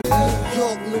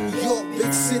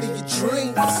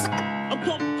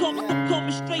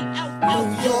Coming straight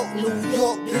out. New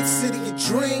York, big city of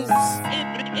dreams.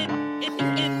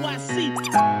 NYC.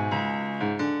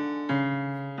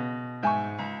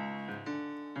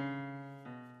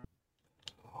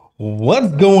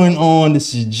 What's going on?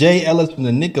 This is Jay Ellis from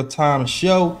the Nick of Time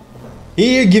show.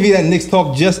 Here, give you that Knicks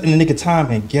talk just in the nick of time.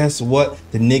 And guess what?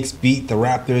 The Knicks beat the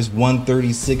Raptors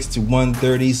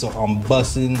 136-130. So I'm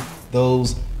busting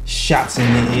those shots in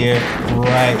the air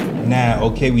right now.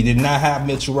 Okay, we did not have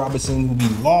Mitchell Robinson, who we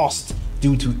lost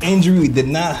due to injury. We did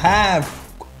not have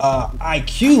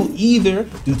IQ either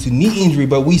due to knee injury,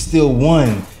 but we still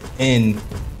won in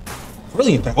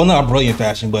brilliant fashion. Well, not brilliant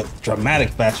fashion, but dramatic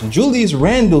fashion. Julius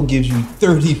Randle gives you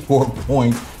 34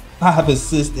 points, 5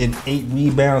 assists, and 8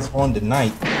 rebounds on the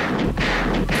night.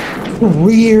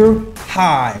 Career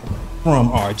high from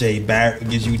RJ Barrett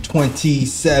gives you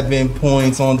 27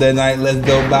 points on that night. Let's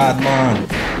go, Badman.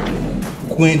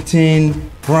 Quentin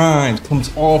Grimes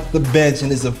comes off the bench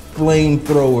and is a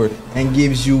flamethrower and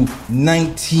gives you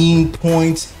 19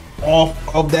 points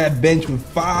off of that bench with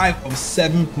 5 of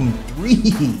 7 from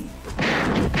 3.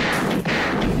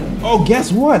 Oh,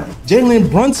 guess what? Jalen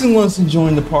Brunson wants to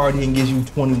join the party and gives you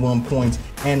 21 points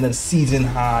and a season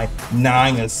high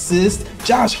 9 assists.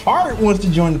 Josh Hart wants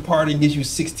to join the party and gives you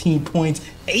 16 points,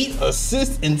 8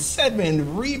 assists, and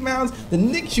 7 rebounds. The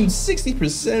Knicks shoot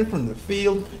 60% from the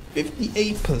field,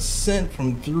 58%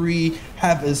 from 3,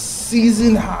 have a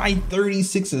season high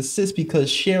 36 assists because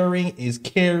sharing is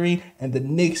caring, and the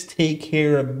Knicks take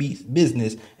care of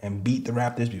business and beat the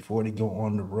Raptors before they go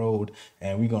on the road.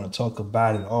 And we're going to talk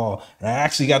about it all. And I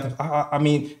actually got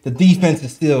the defense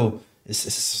is still,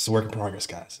 it's a work in progress,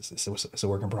 guys. It's a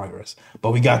work in progress.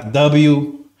 But we got the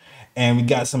W, and we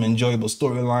got some enjoyable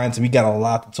storylines, and we got a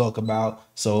lot to talk about.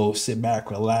 So sit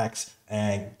back, relax,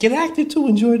 and get active to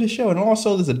enjoy the show. And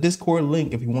also, there's a Discord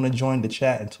link if you want to join the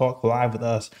chat and talk live with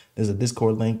us. There's a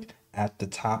Discord link at the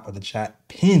top of the chat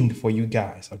pinned for you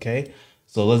guys. Okay,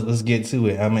 so let's get to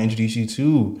it. I'm gonna introduce you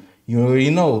to, you already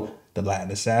know, the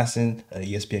Latin assassin,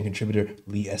 ESPN contributor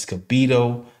Lee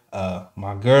Escobedo,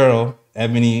 my girl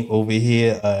Ebony over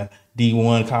here,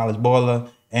 D1 college baller,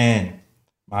 and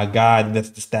my guy that's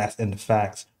the stats and the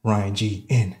facts, Ryan G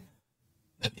in.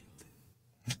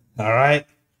 All right,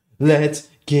 let's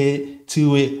get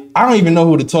to it. I don't even know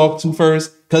who to talk to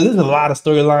first because there's a lot of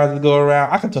storylines to go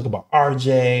around. I can talk about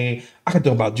RJ. I can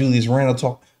talk about Julius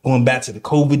Randle going back to the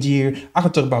COVID year. I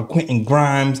can talk about Quentin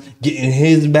Grimes getting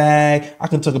his bag. I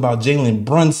can talk about Jalen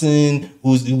Brunson,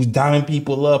 who's diming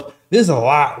people up. There's a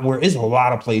lot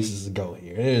of places to go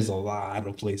here. There's a lot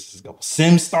of places to go.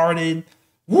 Sim started.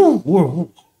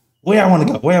 Woo. Where I want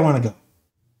to go.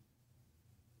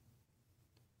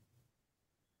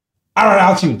 All right,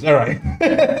 I'll choose. All right.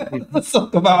 Let's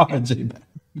talk about RJ Barrett.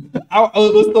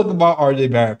 Let's talk about RJ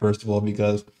Barrett first of all,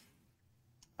 because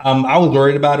I was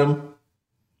worried about him.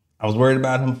 I was worried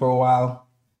about him for a while.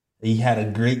 He had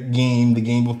a great game the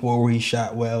game before where he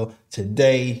shot well.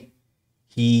 Today,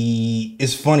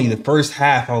 it's funny. The first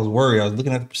half, I was worried. I was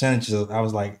looking at the percentages. I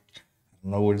was like, I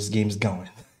don't know where this game is going.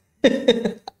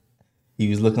 He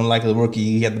was looking like a rookie.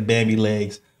 He had the Bambi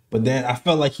legs. But then I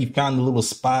felt like he found a little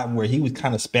spot where he was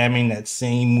kind of spamming that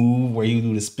same move where he would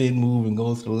do the spin move and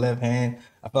go to the left hand.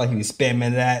 I felt like he was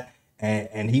spamming that,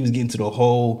 and he was getting to the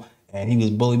hole, and he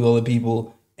was bullying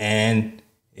people, and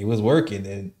it was working.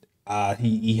 And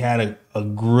he had a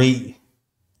great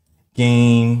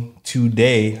game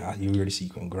today. You already see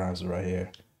Quentin Grimes right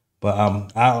here. But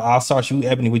I'll start you,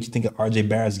 Ebony. What you think of RJ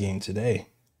Barrett's game today?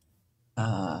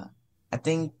 I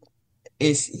think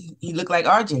he looked like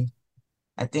RJ.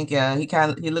 I think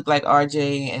he looked like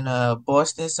RJ in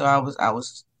Boston. So I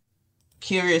was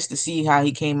curious to see how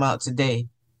he came out today.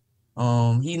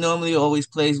 He normally always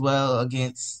plays well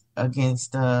against his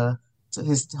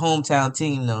hometown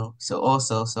team though. So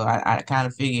I kind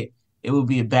of figured it would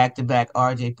be a back-to-back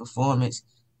RJ performance,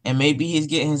 and maybe he's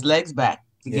getting his legs back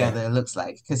together. Yeah. It looks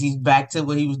like, because he's back to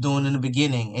what he was doing in the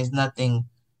beginning. He's not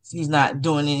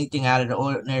doing anything out of the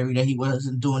ordinary that he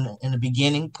wasn't doing in the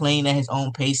beginning. Playing at his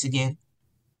own pace again.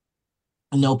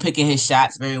 Picking his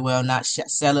shots very well, not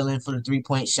settling for the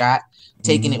 3-point shot,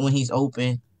 taking it when he's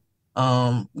open.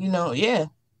 Yeah.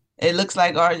 It looks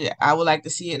like RJ. I would like to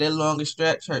see it a longer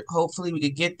stretch. Hopefully we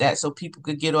could get that so people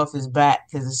could get off his back.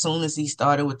 Because as soon as he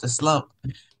started with the slump,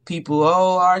 people,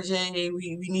 RJ,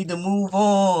 we need to move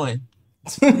on.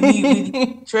 we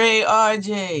need trade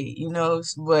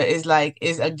RJ. But it's like,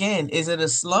 is it a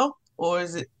slump or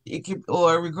is it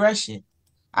or a regression?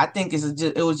 I think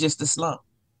it was just a slump.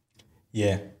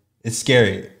 Yeah, it's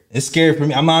scary. It's scary for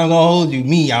me. I'm not gonna hold you.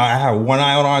 I have one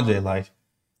eye on RJ. Like,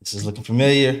 this is looking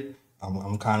familiar.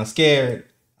 I'm kind of scared.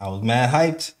 I was mad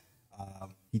hyped.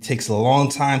 He takes a long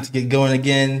time to get going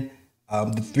again.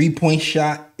 The 3-point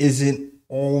shot isn't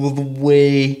all the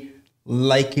way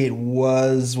like it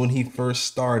was when he first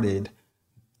started,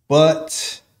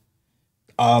 but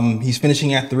he's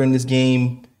finishing at the end of this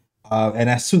game, and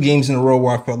that's 2 games in a row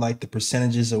where I felt like the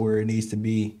percentages are where it needs to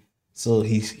be. So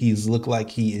he's looked like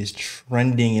he is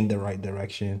trending in the right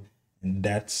direction, and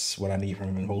that's what I need from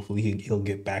him. And hopefully he'll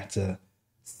get back to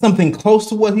something close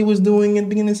to what he was doing in the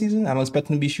beginning of the season. I don't expect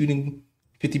him to be shooting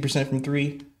 50% from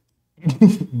 3,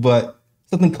 but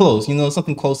something close,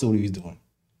 something close to what he was doing.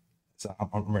 So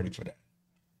I'm ready for that.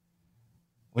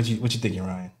 What you thinking,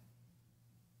 Ryan?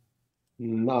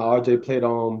 Nah, RJ played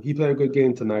he played a good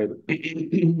game tonight.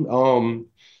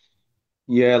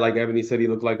 Yeah, like Ebony said, he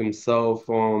looked like himself.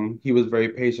 He was very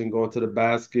patient going to the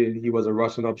basket. He wasn't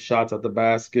rushing up shots at the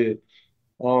basket.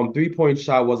 3-point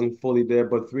shot wasn't fully there,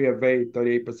 but 3 of 8,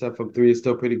 38% from 3 is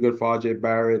still pretty good for RJ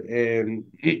Barrett. And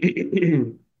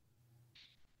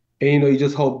and you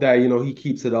just hope that he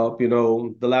keeps it up.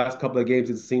 The last couple of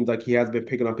games, it seems like he has been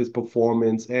picking up his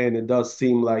performance, and it does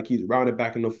seem like he's rounded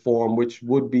back into form, which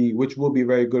will be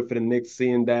very good for the Knicks,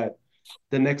 seeing that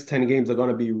the next 10 games are going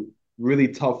to be really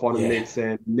tough on the Knicks,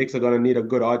 and Knicks are going to need a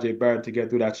good RJ Barrett to get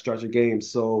through that stretch of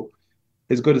games. So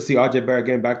it's good to see RJ Barrett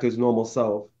getting back to his normal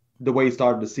self, the way he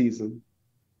started the season.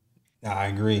 I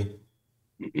agree.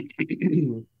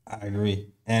 I agree.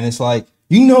 And it's like,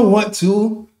 you know what,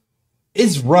 too?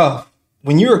 It's rough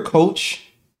when you're a coach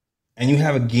and you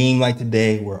have a game like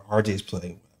today where RJ's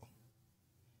playing well.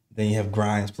 Then you have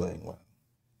Grimes playing well.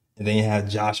 And then you have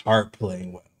Josh Hart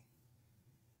playing well.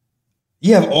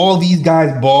 You have all these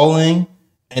guys balling,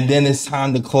 and then it's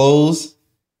time to close.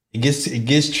 It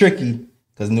gets tricky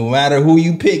because no matter who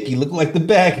you pick, you look like the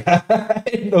bad guy.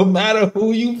 No matter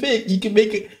who you pick, you can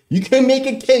make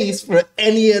a case for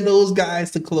any of those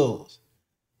guys to close.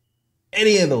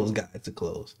 Any of those guys to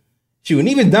close. Shoot, and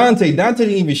even Dante didn't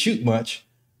even shoot much,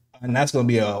 and that's going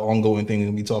to be an ongoing thing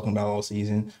we'll be talking about all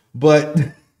season. But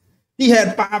he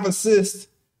had 5 assists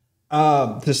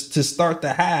to start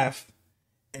the half,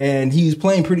 and he was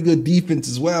playing pretty good defense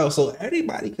as well. So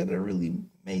anybody could have really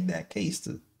made that case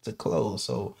to close.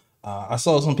 So I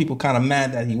saw some people kind of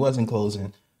mad that he wasn't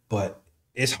closing, but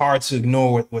it's hard to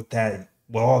ignore what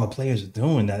all the players are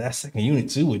doing. That second unit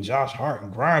too, with Josh Hart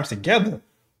and Grimes together.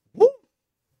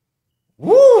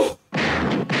 Woo!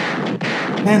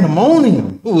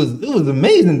 Pandemonium. It was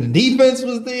amazing. The defense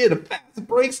was there. The fast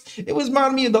breaks. It was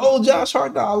reminding me of the old Josh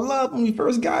Hart that I loved when we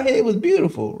first got here. It was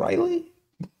beautiful, right, Lee?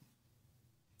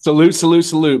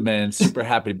 Salute, man. Super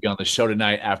happy to be on the show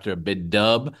tonight after a big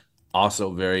dub.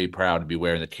 Also very proud to be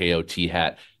wearing the KOT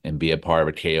hat and be a part of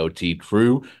a KOT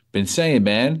crew. Been saying,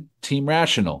 man, team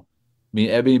rational. I mean,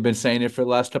 Ebony been saying it for the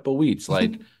last couple of weeks.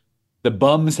 Like, the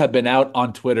bums have been out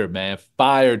on Twitter, man.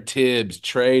 Fire Tibbs,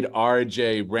 trade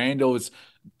RJ. Randall's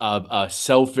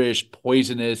selfish,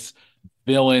 poisonous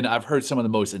villain. I've heard some of the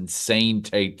most insane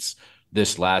takes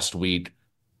this last week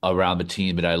around the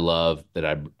team that I love, that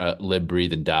I live,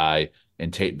 breathe, and die,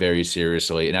 and take very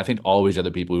seriously. And I think all these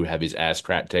other people who have these ass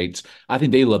crack takes, I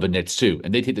think they love the Knicks too,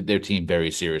 and they take their team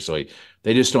very seriously.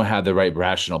 They just don't have the right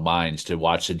rational minds to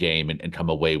watch the game and come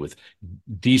away with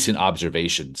decent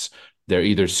observations. They're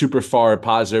either super far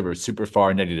positive or super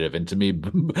far negative. And to me,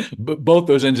 both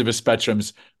those ends of the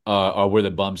spectrums are where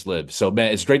the bums live. So,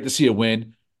 man, it's great to see a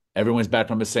win. Everyone's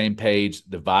back on the same page.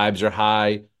 The vibes are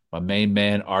high. My main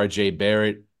man, RJ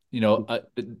Barrett,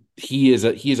 he is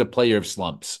a player of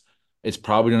slumps. It's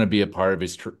probably going to be a part of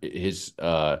his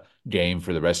game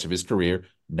for the rest of his career.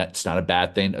 That's not a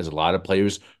bad thing. There's a lot of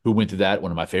players who went through that.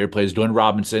 One of my favorite players, Dwayne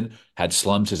Robinson, had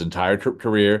slumps his entire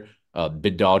career.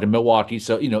 Big dog in Milwaukee.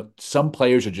 So, some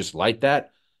players are just like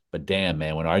that. But damn,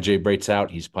 man, when RJ breaks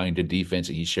out, he's playing good defense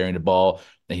and he's sharing the ball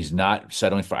and he's not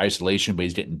settling for isolation, but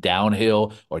he's getting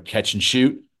downhill or catch and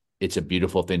shoot. It's a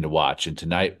beautiful thing to watch. And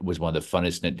tonight was one of the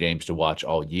funnest net games to watch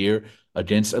all year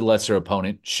against a lesser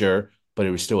opponent, sure, but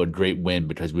it was still a great win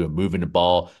because we were moving the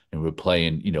ball and we were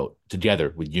playing,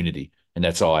 together with unity. And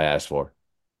that's all I asked for.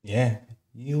 Yeah.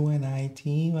 You and I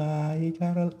team.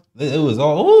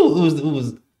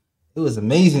 It was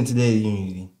amazing today,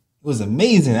 Unity. It was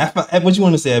amazing. What you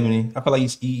want to say, Ebony? I feel like you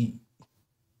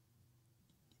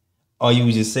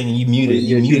was just singing. You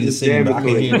muted the singing, but I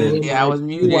could hear the. Yeah, I was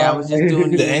muted. I was just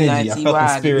doing the energy. I felt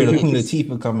the spirit of Queen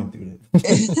Latifah coming through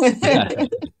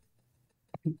it.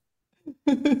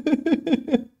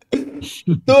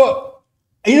 So,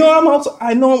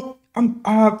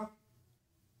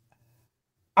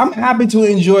 I'm happy to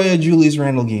enjoy a Julius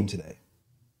Randle game today.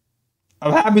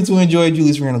 I'm happy to enjoy a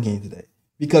Julius Randle game today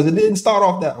because it didn't start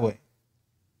off that way.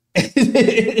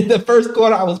 In the first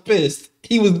quarter, I was pissed.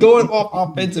 He was going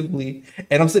off offensively,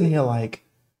 and I'm sitting here like,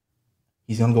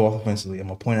 he's gonna go off offensively. I'm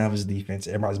gonna point out his defense.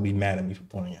 Everybody's gonna be mad at me for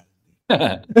pointing out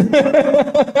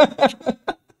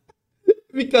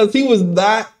because he was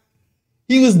not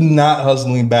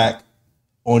hustling back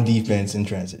on defense in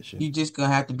transition. You just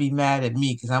gonna have to be mad at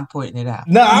me because I'm pointing it out.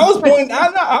 No, I was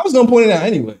gonna point it out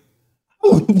anyway.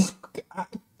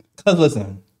 Because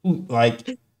listen, like,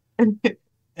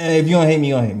 if you don't hate me,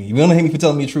 you don't hate me. If you don't hate me for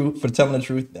telling me the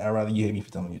truth, I'd rather you hate me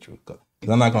for telling me the truth. Because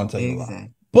I'm not gonna tell you a lie.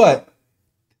 But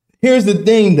here's the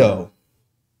thing, though.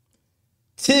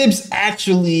 Tibbs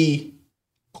actually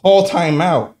called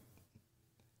timeout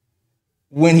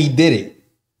when he did it.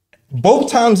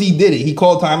 Both times he did it, he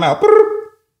called timeout.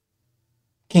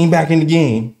 Came back in the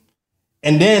game.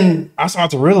 And then I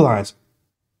started to realize,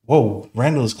 whoa,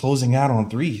 Randall is closing out on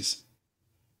threes.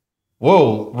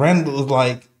 Whoa, Randall is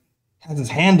like, has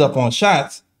his hand up on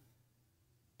shots.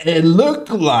 And it looked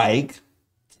like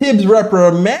Tibbs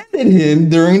reprimanded him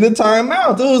during the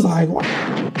timeout. It was like, wow,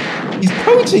 he's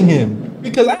coaching him.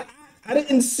 Because I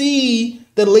didn't see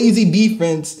the lazy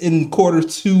defense in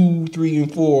quarters 2, 3,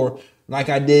 and 4 like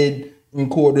I did in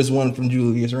quarters 1 from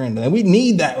Julius Randle. And we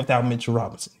need that without Mitchell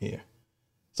Robinson here.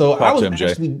 So I was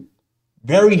actually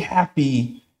very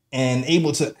happy and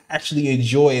able to actually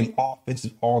enjoy an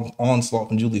offensive onslaught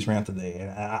from Julius Randle today. And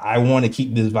I want to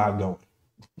keep this vibe going.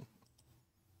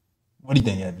 What do you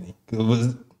think, Anthony?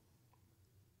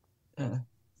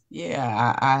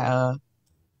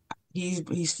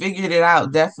 He's figured it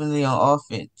out definitely on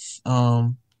offense.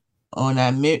 On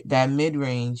that mid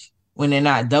range when they're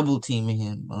not double teaming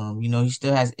him. He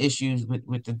still has issues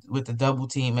with the double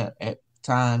team at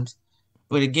times.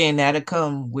 But again, that'll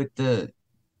come with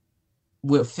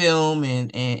film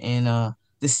and the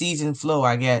season flow,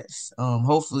 I guess.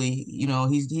 Hopefully,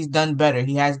 he's done better.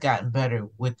 He has gotten better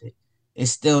with it.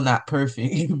 It's still not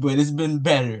perfect, but it's been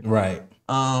better. Right.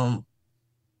 I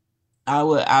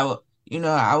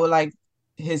would like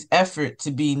his effort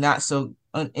to be not so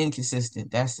inconsistent.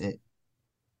 That's it.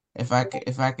 If I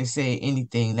could say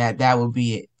anything, that would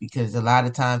be it. Because a lot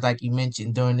of times, like you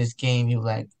mentioned during this game, it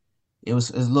was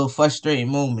a little frustrating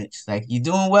moments. Like, you're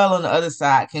doing well on the other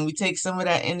side. Can we take some of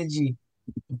that energy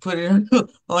and put it on the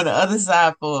other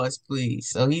side for us, please?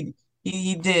 So he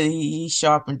did. He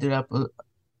sharpened it up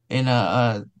in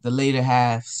the later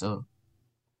half. So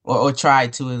or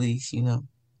tried to at least.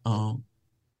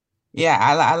 Yeah,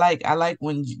 I like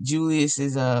when Julius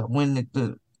is when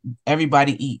the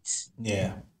everybody eats.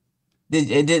 Yeah.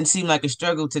 It didn't seem like a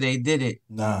struggle today, did it?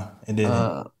 Nah, it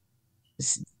didn't.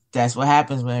 That's what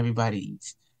happens when everybody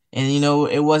eats. And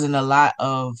it wasn't a lot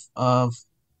of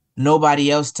nobody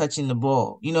else touching the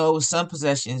ball. It was some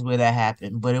possessions where that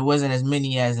happened, but it wasn't as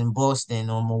many as in Boston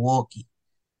or Milwaukee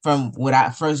from what I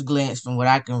first glance from what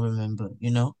I can remember,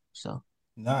 So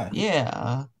Nah.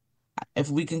 yeah, if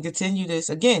we can continue this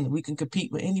again, we can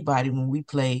compete with anybody when we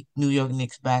play New York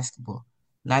Knicks basketball.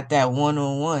 Not that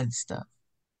one-on-one stuff.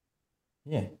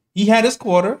 Yeah. He had his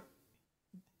quarter.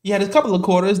 He had a couple of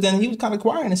quarters. Then he was kind of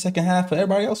quiet in the second half, but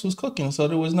everybody else was cooking. So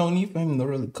there was no need for him to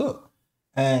really cook.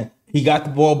 And he got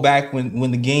the ball back when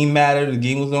the game mattered. The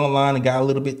game was on the line. It got a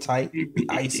little bit tight. He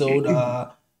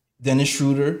ISO'd Dennis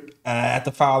Schroeder at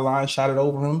the foul line, shot it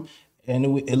over him.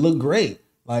 And it looked great.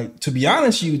 Like, to be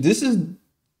honest with you, this is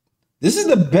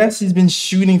the best he's been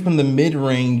shooting from the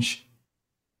mid-range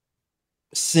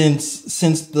since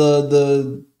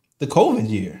the COVID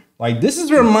year. Like, this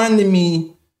is reminding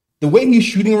me, the way he's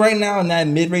shooting right now in that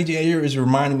mid-range area is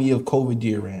reminding me of COVID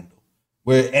year Randall,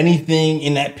 where anything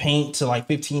in that paint to like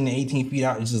 15 to 18 feet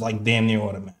out is just like damn near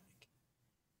automatic.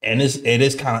 And it's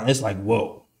like,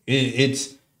 whoa,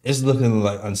 it's looking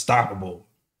like unstoppable.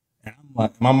 And I'm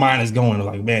like, my mind is going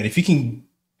like, man, if you can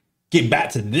get back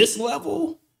to this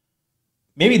level,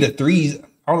 maybe the threes,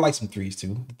 I would like some threes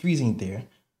too. The threes ain't there.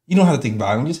 You don't have to think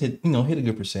about them. Just hit a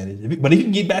good percentage. But if you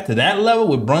can get back to that level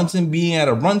with Brunson being at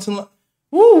a Brunson level,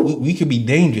 woo, we could be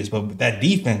dangerous. But that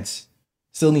defense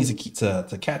still needs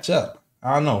to catch up.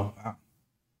 I don't know.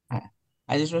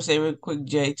 I just want to say real quick,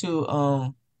 Jay, too.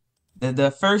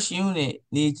 The first unit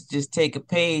needs to just take a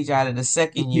page out of the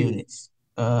second units.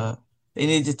 They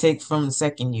need to take from the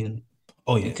second unit.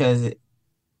 Oh yeah, because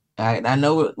I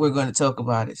know we're going to talk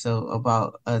about it. So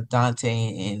about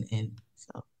Dante and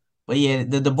so, but yeah,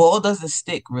 the ball doesn't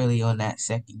stick really on that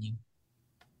second unit.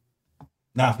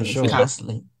 not for sure.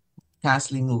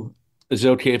 Constantly moving. Is it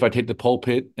okay if I take the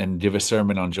pulpit and give a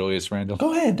sermon on Julius Randle?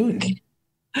 Go ahead, do it.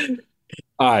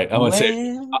 All right, I'm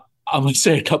gonna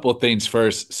say a couple of things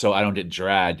first, so I don't get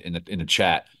dragged in the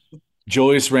chat.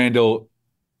 Julius Randle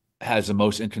has the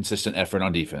most inconsistent effort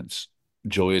on defense.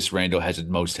 Julius Randle has the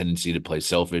most tendency to play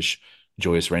selfish.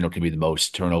 Julius Randle can be the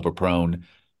most turnover prone,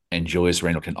 and Julius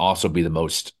Randle can also be the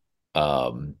most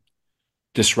um,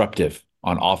 disruptive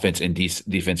on offense and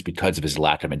defense because of his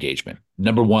lack of engagement.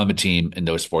 Number one on the team in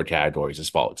those four categories as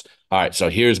follows. All right, so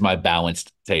here's my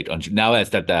balanced take on. Now that I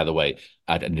stepped out of the way,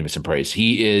 I give him some praise.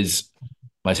 He is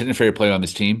my second favorite player on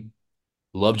this team.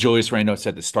 Love Julius Randle.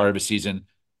 Said at the start of the season,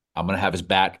 I'm going to have his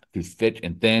back through thick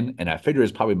and thin, and I figure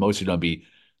it's probably mostly going to be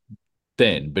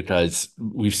thin because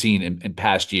we've seen in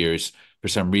past years, for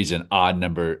some reason, odd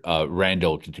number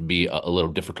Randall can be a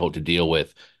little difficult to deal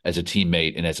with as a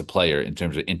teammate and as a player in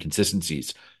terms of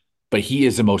inconsistencies. But he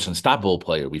is the most unstoppable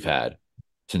player we've had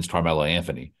since Carmelo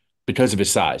Anthony because of his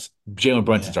size. Jalen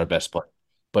Brunson's our best player.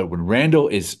 But when Randall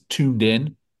is tuned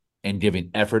in and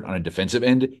giving effort on a defensive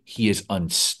end, he is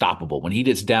unstoppable. When he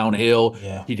gets downhill,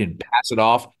 he can pass it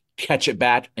off, catch it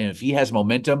back, and if he has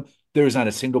momentum, there is not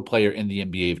a single player in the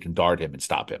NBA who can guard him and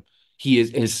stop him. He is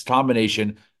his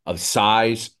combination of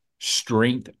size,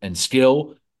 strength, and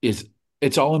skill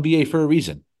it's all NBA for a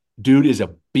reason. Dude is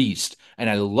a beast, and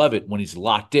I love it when he's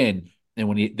locked in and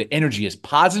when the energy is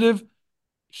positive,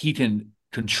 he can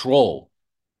control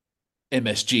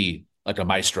MSG like a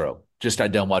maestro. Just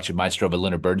got done watching Maestro of a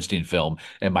Leonard Bernstein film,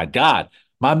 and my God,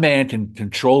 my man can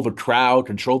control the crowd,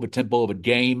 control the tempo of a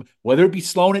game, whether it be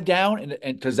slowing it down,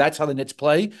 and because that's how the Knicks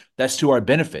play, that's to our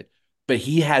benefit. But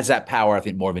he has that power, I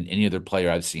think, more than any other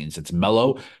player I've seen since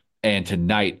Melo. And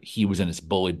tonight he was in his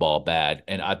bully ball bad,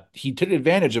 and he took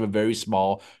advantage of a very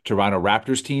small Toronto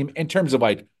Raptors team in terms of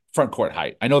like front court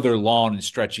height. I know they're long and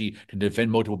stretchy, can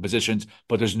defend multiple positions,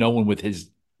 but there's no one with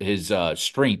his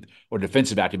strength or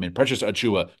defensive acumen. Precious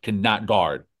Achiuwa cannot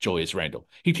guard Julius Randle.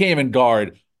 He can't even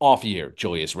guard off year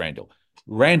Julius Randle.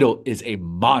 Randle is a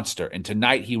monster, and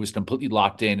tonight he was completely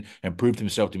locked in and proved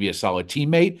himself to be a solid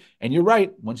teammate. And you're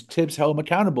right, once Tibbs held him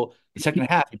accountable, the second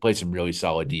half he played some really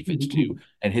solid defense too,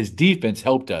 and his defense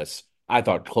helped us, I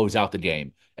thought, close out the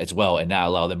game as well, and not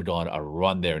allow them to go on a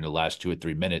run there in the last 2 or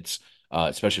 3 minutes,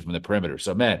 especially from the perimeter.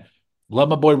 So man, love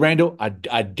my boy Randle.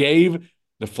 I gave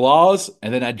the flaws,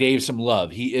 and then I gave some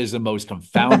love. He is the most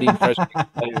confounding frustrating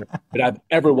player that I've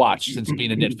ever watched since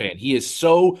being a Knicks fan. He is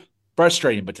so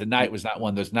frustrating, but tonight was not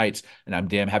one of those nights, and I'm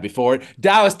damn happy for it.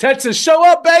 Dallas, Texas, show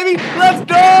up, baby! Let's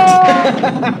go!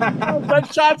 10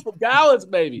 shots from Dallas,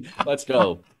 baby. Let's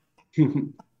go.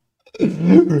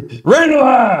 Randall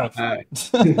Hive.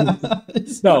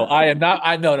 No, I am not.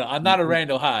 I'm not a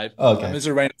Randall Hive. Okay. I'm just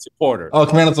a Randall supporter. Oh,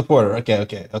 Randall supporter.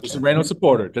 Okay. Just a Randall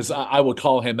supporter, because I will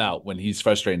call him out when he's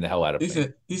frustrating the hell out of me.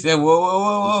 He said,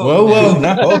 whoa.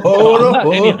 No, hold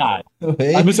on. Any Hive.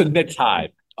 I'm just a Knicks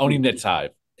Hive. Only Knicks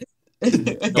Hive.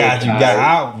 Got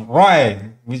out.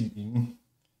 Ryan.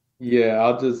 Yeah,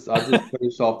 I'll just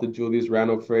finish off the Julius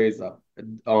Randle phrase.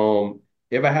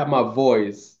 If I had my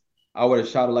voice, I would have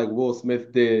shouted like Will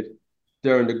Smith did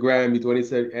during the Grammys when he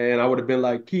said, and I would have been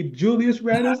like, keep Julius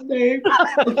Randle's name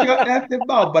in your effing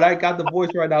mouth. But I got the voice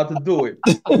right now to do it.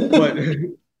 But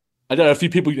I got a few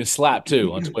people you can slap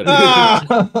too on Twitter.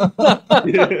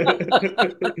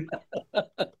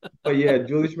 But yeah,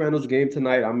 Julius Randle's game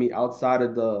tonight, I mean, outside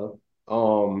of the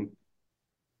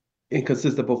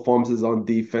inconsistent performances on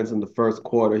defense in the first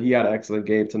quarter, he had an excellent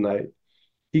game tonight.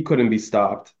 He couldn't be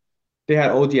stopped. They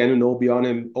had OG Anunoby on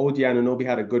him. OG Anunoby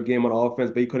had a good game on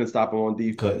offense, but he couldn't stop him on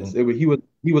defense. He was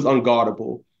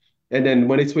unguardable. And then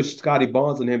when they switched Scotty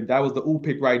Barnes on him, that was the ooh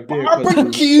pick right there.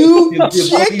 Barbecue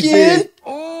chicken.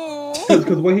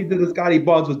 Because what he did to Scotty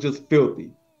Barnes was just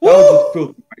filthy. That was just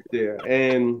filthy right there.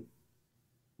 And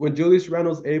when Julius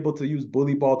Randle's able to use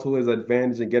bully ball to his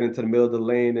advantage and get into the middle of the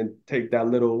lane and take that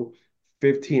little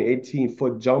 15,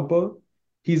 18-foot jumper,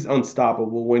 he's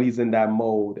unstoppable when he's in that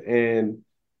mode. And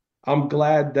I'm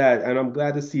glad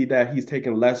to see that he's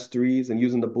taking less threes and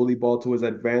using the bully ball to his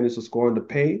advantage to score in the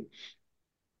paint.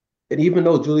 And even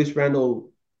though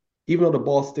the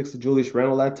ball sticks to Julius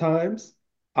Randle at times,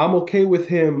 I'm okay with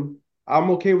him.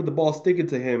 I'm okay with the ball sticking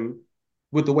to him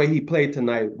with the way he played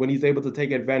tonight when he's able to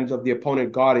take advantage of the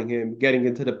opponent guarding him, getting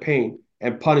into the paint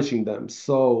and punishing them.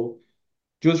 So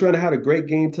Julius Randle had a great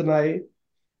game tonight.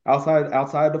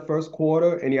 Outside the first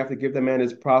quarter, and you have to give the man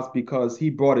his props because he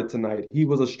brought it tonight. He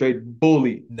was a straight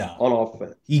bully on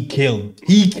offense. He killed.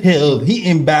 He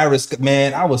embarrassed,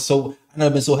 man. I've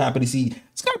never been so happy to see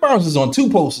Scotty Barnes is on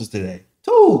 2 posters today.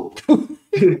 2.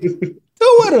 2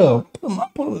 of them.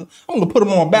 I'm gonna put them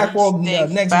on back wall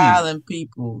next week. Fouling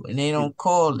people, and they don't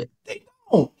call it. They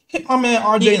don't hit my man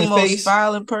RJ He's in the most face.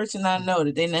 fouling person I know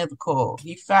that they never call.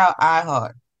 He fouled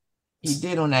iHeart. He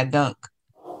did on that dunk.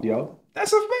 Yo.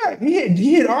 That's a fact. He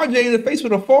hit RJ in the face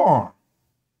with a forearm.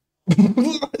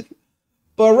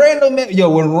 But Randall, man, yo,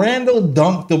 when Randall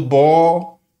dunked the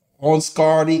ball on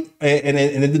Scardy and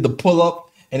then did the pull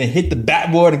up and it hit the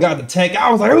backboard and got the tech,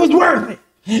 I was like, it was worth it.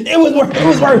 It was worth it.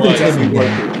 Definitely worth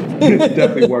it.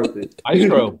 Definitely worth it. Ice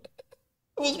throw.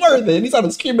 It was worth it. And he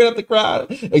started screaming at the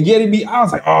crowd and getting me. I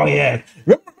was like, oh yeah.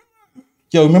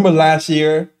 Remember last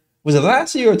year? Was it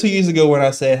last year or 2 years ago when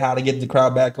I said how to get the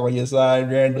crowd back on your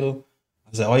side, Randall?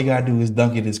 I said, all you gotta do is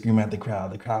dunk it and scream at the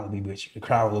crowd. The crowd will be with you. The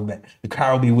crowd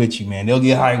will be with you, man. They'll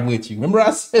get hyped with you. Remember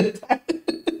I said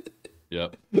that?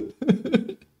 Yep.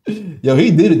 Yo,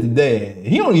 he did it today.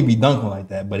 He don't even be dunking like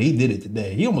that, but he did it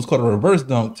today. He almost caught a reverse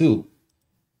dunk too.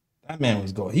 That man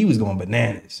was going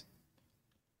bananas.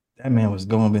 That man was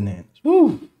going bananas.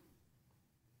 Woo.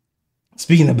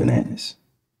 Speaking of bananas.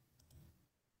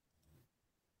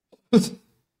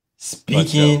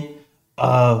 Speaking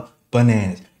of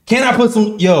bananas. Can I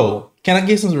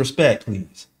get some respect,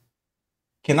 please?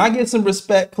 Can I get some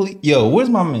respect, please? Yo, where's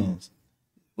my man's?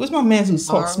 Where's my man who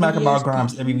talks smack about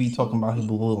Grimes every week, talking about his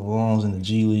little loans in the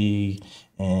G League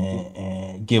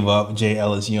and give up Jay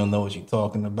Ellis? You don't know what you're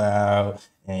talking about,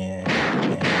 and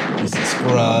he's a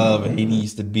scrub, and he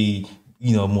needs to be,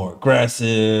 more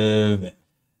aggressive.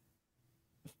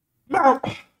 Now,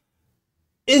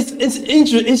 it's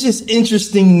just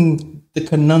interesting the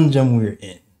conundrum we're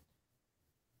in.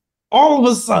 All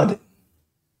of a sudden,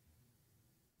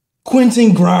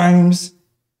 Quentin Grimes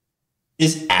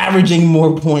is averaging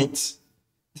more points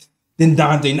than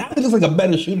Dante. Now he looks like a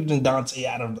better shooter than Dante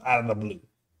out of the blue.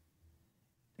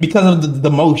 Because of the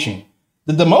demotion.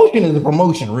 The demotion is a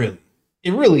promotion, really.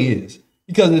 It really is.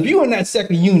 Because if you're in that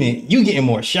second unit, you're getting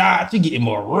more shots, you're getting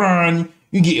more run,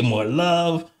 you're getting more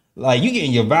love. Like, you're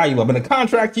getting your value up. In a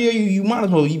contract year, you might as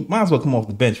well come off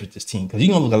the bench with this team, because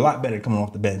you're gonna look a lot better coming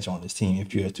off the bench on this team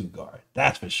if you're a two guard.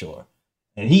 That's for sure.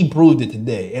 And he proved it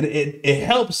today. And it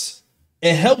helps.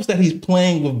 It helps that he's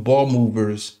playing with ball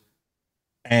movers,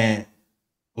 and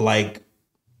like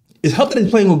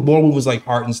Hartenstein,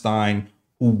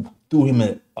 who threw him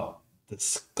a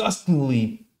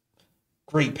disgustingly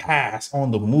great pass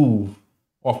on the move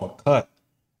off a cut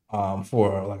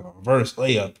for like a reverse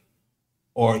layup.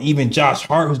 Or even Josh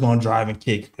Hart, who's going to drive and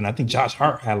kick. And I think Josh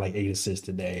Hart had like 8 assists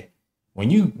today. When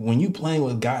you playing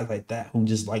with guys like that who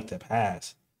just like to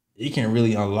pass, it can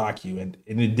really unlock you. And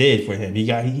it did for him. He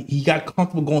got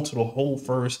comfortable going to the hole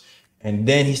first, and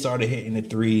then he started hitting the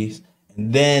threes.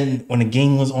 And then when the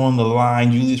game was on the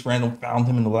line, Julius Randle found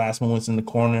him in the last moments in the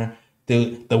corner.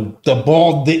 The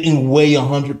ball didn't weigh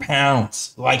 100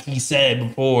 pounds, like he said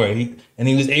before, and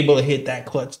he was able to hit that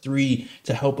clutch three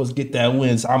to help us get that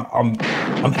win. So I'm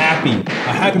happy. I'm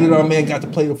happy that our man got to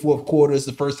play the fourth quarter. It's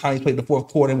the first time he's played the fourth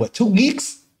quarter in 2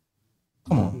 weeks?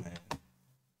 Come on, man.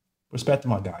 Respect to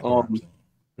my guy.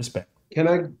 Respect. Can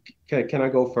I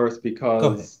go first?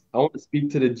 Because I want to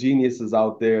speak to the geniuses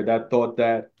out there that thought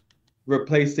that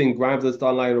replacing Grimes and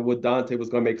starting lineup with Dante was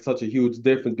going to make such a huge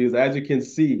difference. Because as you can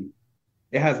see,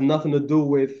 it has nothing to do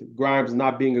with Grimes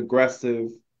not being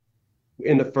aggressive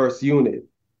in the first unit.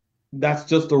 That's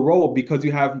just a role because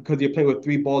you're playing with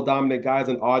 3 ball dominant guys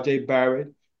and RJ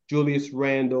Barrett, Julius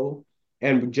Randle,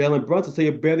 and Jalen Brunson. So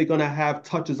you're barely going to have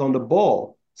touches on the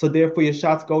ball. So therefore your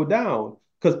shots go down.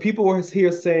 Because people were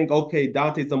here saying, okay,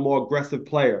 Dante's a more aggressive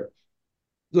player,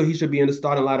 so he should be in the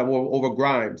starting lineup over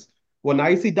Grimes. Well, now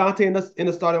you see Dante in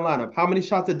the starting lineup. How many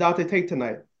shots did Dante take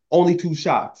tonight? Only 2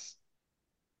 shots.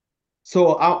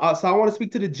 So I want to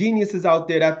speak to the geniuses out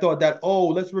there that thought that, oh,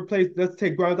 let's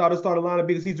take Grimes out of the starting lineup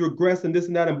because he's regressed and this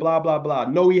and that and blah, blah, blah.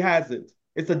 No, he hasn't.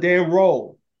 It's a damn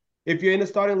role. If you're in the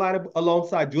starting lineup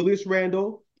alongside Julius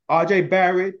Randle, RJ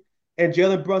Barrett, and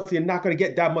Jalen Brunson, you're not going to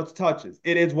get that much touches.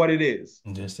 It is what it is.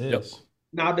 This is. Yep.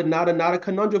 Now the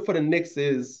conundrum for the Knicks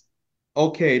is,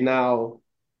 okay, now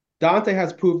Dante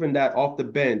has proven that off the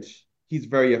bench, he's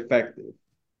very effective.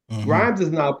 Mm-hmm. Grimes is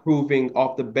now proving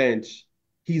off the bench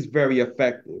he's very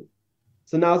effective.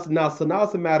 So now it's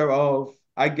a matter of,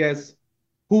 I guess,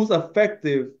 who's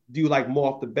effective do you like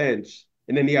more off the bench?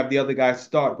 And then you have the other guys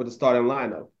start with the starting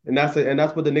lineup. And that's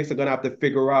what the Knicks are going to have to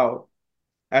figure out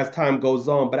as time goes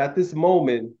on. But at this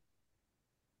moment,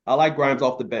 I like Grimes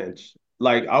off the bench.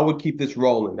 Like, I would keep this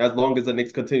rolling as long as the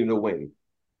Knicks continue to win.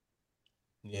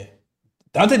 Yeah.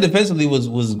 Dante defensively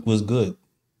was good.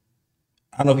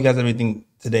 I don't know if you guys have anything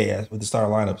today with the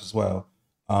starting lineups as well.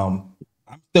 I'm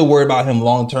still worried about him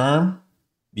long term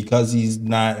because he's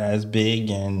not as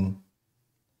big,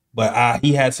 but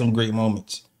he had some great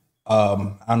moments. I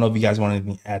don't know if you guys want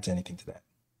to add to anything to that.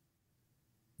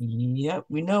 Yep,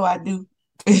 we know I do.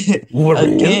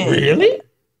 Again, really?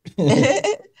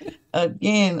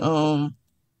 Again,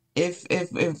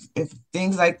 if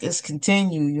things like this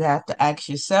continue, you have to ask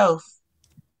yourself,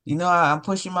 I'm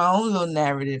pushing my own little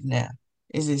narrative now.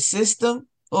 Is it system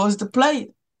or is the player?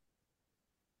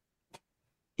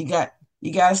 You got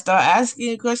you got to start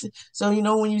asking a question. So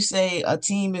when you say a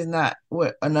team is not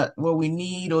what we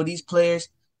need or these players,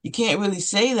 you can't really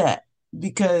say that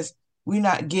because we're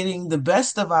not getting the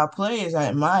best of our players,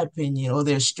 in my opinion, or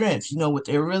their strengths. What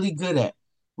they're really good at.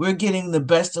 We're getting the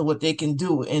best of what they can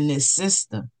do in this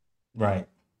system. Right.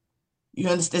 You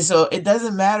understand? So it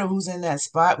doesn't matter who's in that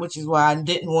spot, which is why I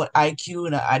didn't want IQ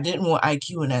and I didn't want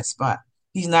IQ in that spot.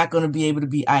 He's not going to be able to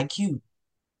be IQ.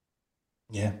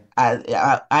 Yeah.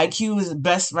 IQ is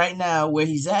best right now where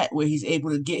he's at, where he's able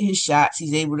to get his shots.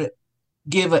 He's able to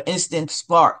give an instant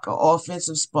spark, an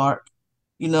offensive spark,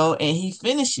 and he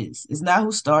finishes. It's not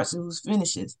who starts, it's who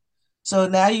finishes. So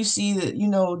now you see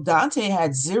that, Dante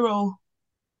had 0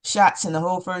 shots in the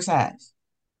whole first half.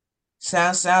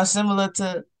 Sounds similar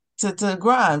to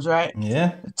Grimes, right?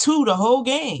 Yeah. 2 the whole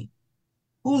game.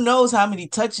 Who knows how many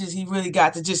touches he really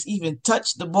got to just even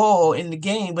touch the ball in the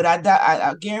game? But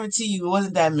I guarantee you it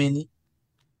wasn't that many.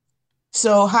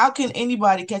 So how can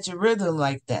anybody catch a rhythm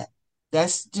like that?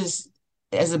 That's just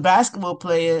as a basketball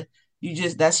player,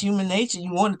 that's human nature.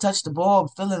 You want to touch the ball,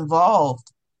 feel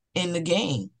involved in the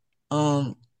game.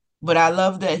 But I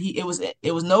love that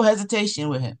it was no hesitation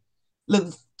with him.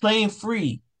 Look, playing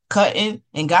free, cutting,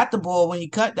 and got the ball when he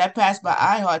cut. That pass by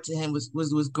iHeart to him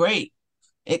was great.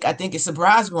 I think it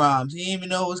surprised Grimes. He didn't even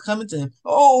know it was coming to him.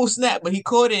 Oh snap! But he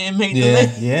caught it and made the Yeah.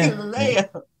 the Yeah.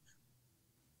 layup.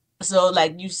 So,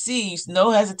 like you see, no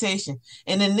hesitation.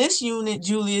 And in this unit,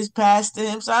 Julius passed to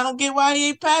him. So I don't get why he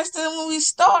ain't passed to him when we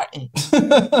starting.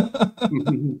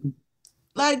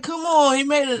 Like, come on. He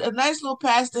made a nice little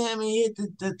pass to him and he hit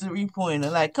the 3-pointer.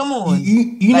 Like, come on.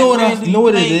 You Like, know what Randall, you know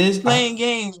what it is? Playing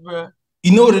games, bro.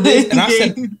 You know what it is? And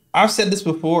Playing I've said this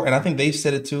before, and I think they've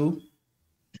said it too.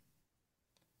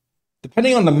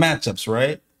 Depending on the matchups,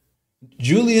 right?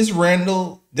 Julius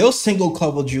Randle, they'll single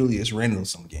cover Julius Randle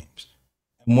some games.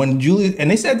 And when Julius, and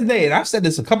they said today, and I've said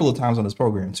this a couple of times on this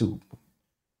program too.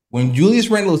 When Julius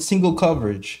Randle is single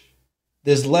coverage,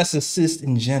 there's less assists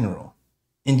in general.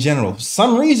 For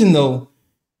some reason, though,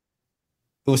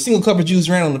 it was single coverage Julius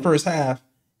Randle in the first half,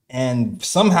 and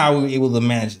somehow we were able to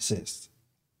manage assists.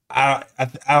 I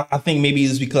think maybe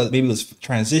it's because maybe it was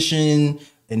transition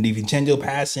and DiVincenzo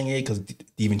passing it because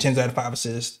DiVincenzo had 5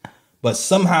 assists, but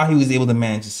somehow he was able to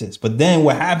manage assists. But then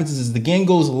what happens is the game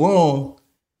goes along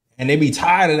and they be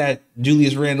tired of that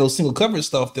Julius Randle single coverage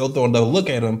stuff. They'll throw another look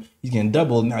at him. He's getting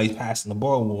doubled. Now he's passing the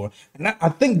ball more. And I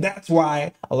think that's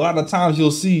why a lot of times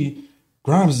you'll see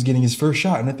Grimes is getting his first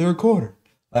shot in the third quarter.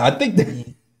 I think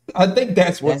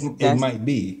that's what it might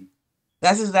be.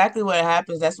 That's exactly what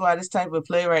happens. That's why this type of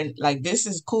play, right? Like, this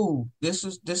is cool. This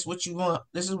what you want.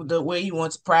 This is the way you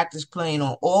want to practice playing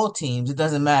on all teams. It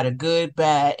doesn't matter, good,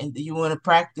 bad, and you want to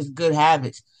practice good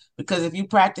habits. Because if you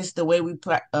practice the way we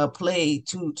played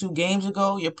two games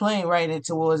ago, you're playing right in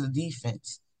towards the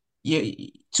defense.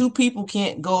 Two people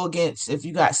can't go against if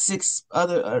you got 6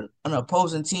 other an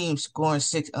opposing team scoring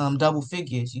 6 double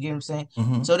figures. You get what I'm saying?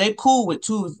 Mm-hmm. So they cool with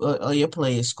 2 of your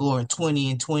players scoring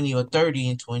 20 and 20 or 30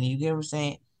 and 20. You get what I'm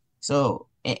saying? So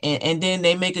and then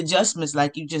they make adjustments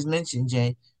like you just mentioned,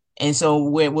 Jay. And so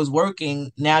where it was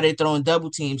working, now they're throwing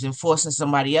double teams and forcing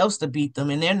somebody else to beat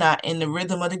them, and they're not in the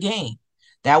rhythm of the game.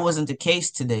 That wasn't the case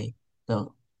today,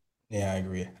 though. Yeah, I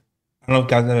agree. I don't know if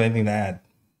guys have anything to add.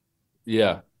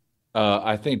 Yeah.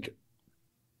 I think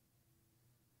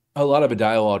a lot of a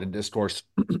dialogue and discourse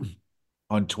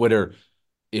on Twitter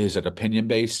is an opinion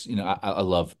based. I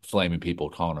love flaming people,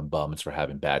 calling them bums for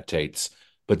having bad takes.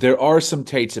 But there are some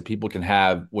takes that people can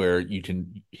have where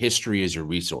history is your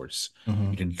resource.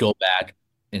 Mm-hmm. You can go back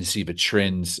and see the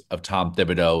trends of Tom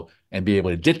Thibodeau and be able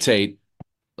to dictate,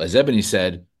 as Ebony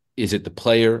said, is it the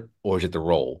player or is it the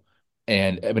role?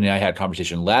 And Ebony and I had a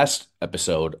conversation last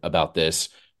episode about this,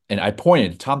 and I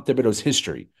pointed to Tom Thibodeau's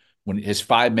history. When his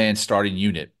 5-man starting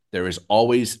unit, there is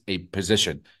always a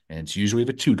position, and it's usually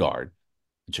the 2 guard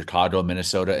in Chicago,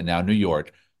 Minnesota, and now New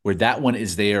York, where that one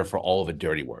is there for all of the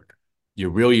dirty work.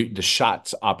 The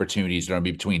shots opportunities are going to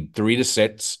be between 3 to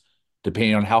 6,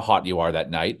 depending on how hot you are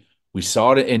that night. We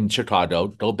saw it in Chicago.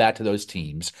 Go back to those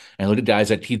teams and look at guys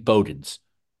like Keith Bogans,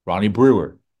 Ronnie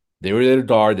Brewer. They were there to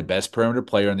guard the best perimeter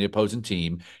player on the opposing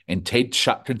team and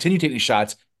continue taking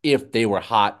shots if they were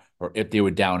hot or if they were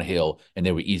downhill and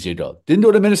they were easy to go. Didn't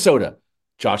go to Minnesota.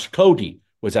 Josh Cody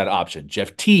was that option.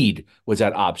 Jeff Teague was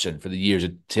that option for the years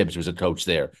that Tibbs was a coach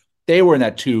there. They were in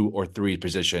that 2 or 3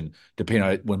 position, depending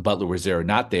on when Butler was there or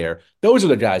not there. Those are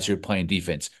the guys who are playing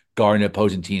defense, guarding the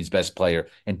opposing team's best player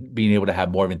and being able to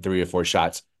have more than 3 or 4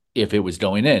 shots if it was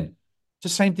going in. It's the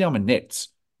same thing on the Knicks.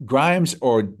 Grimes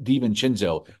or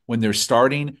DiVincenzo, when they're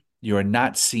starting, you're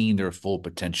not seeing their full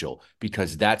potential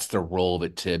because that's the role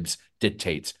that Tibbs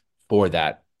dictates for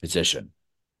that position.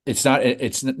 It's not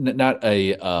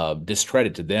a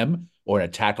discredit to them or an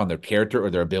attack on their character or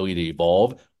their ability to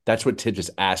evolve. That's what Tibbs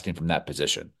is asking from that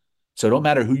position. So it don't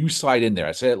matter who you slide in there.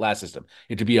 I said it last system.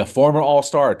 It could be a former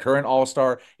All-Star, a current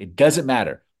All-Star. It doesn't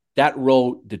matter. That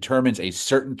role determines a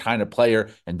certain kind of player,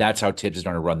 and that's how Tibbs is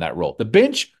going to run that role. The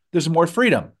bench, there's more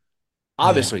freedom, Yeah,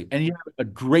 obviously. And you have a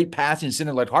great passing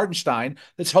center like Hartenstein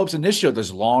that helps initiate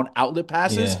those long outlet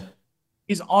passes. yeah,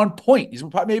 He's on point. He's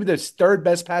probably maybe the third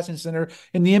best passing center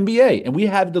in the NBA. And we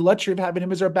have the luxury of having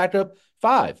him as our backup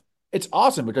five. It's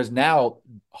awesome because now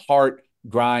Hart,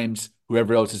 Grimes,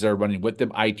 whoever else is there running with them,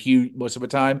 IQ most of the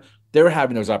time, they're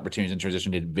having those opportunities in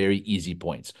transition to get very easy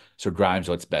points. So Grimes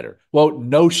looks better. Well,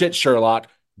 no shit, Sherlock.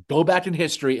 Go back in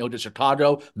history. It'll to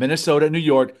Chicago, Minnesota, New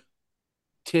York.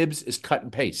 Tibbs is cut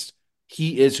and paste.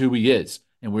 He is who he is.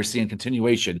 And we're seeing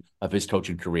continuation of his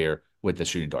coaching career with the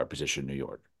shooting guard position in New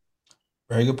York.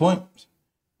 very good point.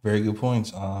 Very good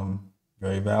points.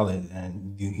 Very valid,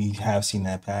 and you have seen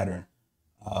that pattern.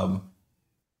 Um,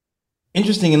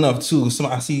 Interesting enough too. So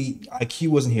I see IQ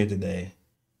wasn't here today.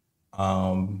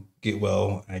 Get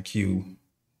well IQ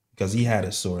because he had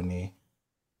a sore knee.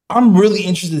 I'm really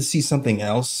interested to see something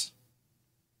else.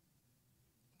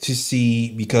 To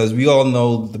see because we all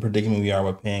know the predicament we are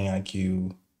with paying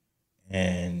IQ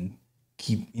and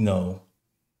keep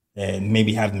and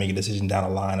maybe have to make a decision down the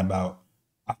line about.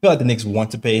 I feel like the Knicks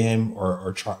want to pay him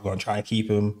or going to try and keep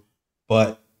him,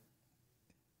 but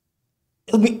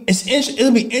it'll be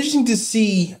interesting to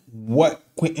see what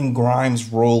Quentin Grimes'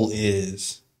 role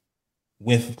is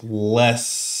with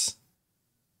less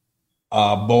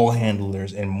ball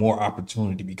handlers and more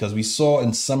opportunity because we saw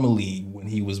in summer league when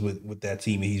he was with that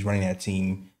team and he's running that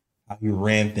team how he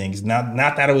ran things. Not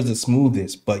that it was the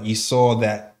smoothest, but you saw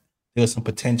that there was some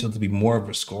potential to be more of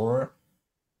a scorer.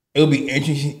 It'll be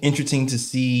interesting to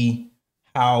see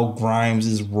how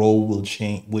Grimes' role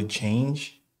would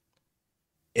change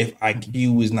if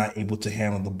IQ is not able to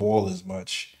handle the ball as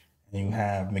much. And you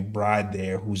have McBride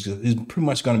there who's pretty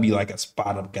much going to be like a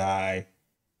spot up guy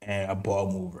and a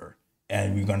ball mover.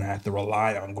 And we're going to have to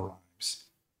rely on Grimes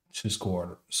to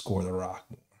score the rock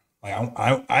more. Like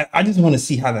I just want to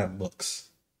see how that looks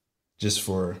just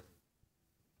for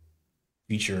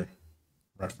future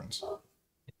reference.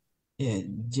 Yeah,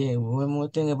 Jay, one more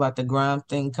thing about the Grimes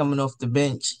thing coming off the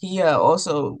bench. He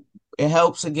also it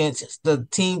helps against the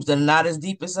teams that are not as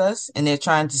deep as us and they're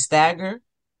trying to stagger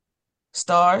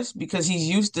stars because he's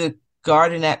used to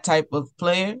guarding that type of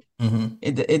player. Mm-hmm.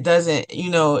 It doesn't,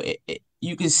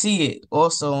 you can see it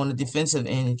also on the defensive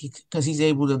end because he's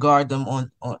able to guard them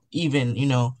on even,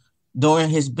 during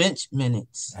his bench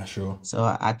minutes. Not sure. So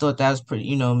I thought that was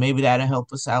pretty, maybe that'll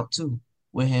help us out too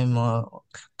with him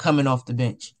coming off the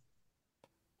bench.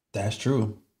 That's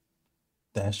true.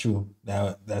 That's true.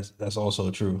 That's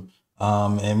also true.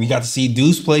 And we got to see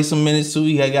Deuce play some minutes too.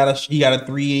 He got a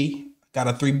three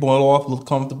ball off, looked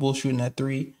comfortable shooting that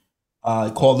three.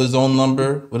 Called his own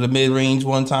number with a mid range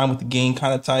one time with the game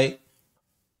kind of tight.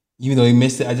 Even though he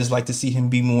missed it, I just like to see him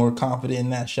be more confident in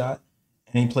that shot.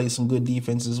 And he played some good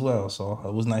defense as well. So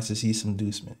it was nice to see some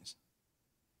Deuce minutes.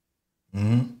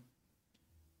 Mm-hmm.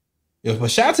 Yeah, but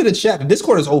shout out to the chat. The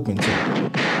Discord is open too.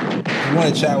 If you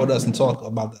want to chat with us and talk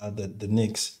about the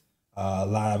Knicks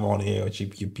live on the air with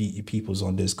your peoples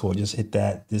on Discord, just hit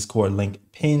that Discord link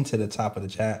pinned to the top of the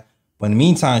chat. But in the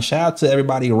meantime, shout out to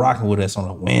everybody rocking with us on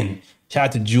a win. Shout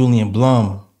out to Julian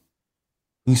Blum,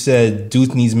 who said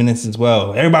Deuce needs minutes as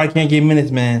well. Everybody can't get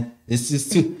minutes, man. It's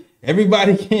just too.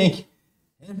 Everybody can't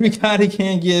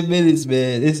get minutes,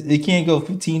 man. It can't go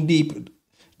 15 deep.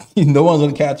 No one's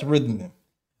gonna catch a rhythm then.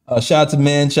 Shout out to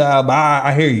Man Child.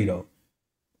 I hear you though.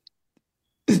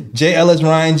 J. Ellis,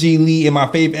 Ryan G. Lee, and my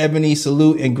fave Ebony,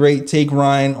 salute and great take,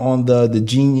 Ryan, on the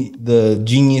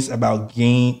genius about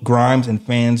Grimes and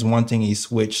fans wanting a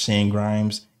switch, saying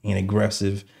Grimes ain't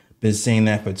aggressive. Been saying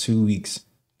that for 2 weeks.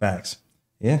 Facts.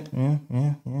 Yeah.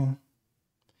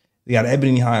 We got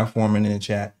Ebony High Foreman in the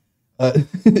chat.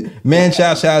 Man,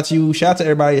 shout out to you. Shout out to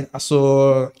everybody. I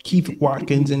saw Keith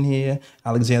Watkins in here.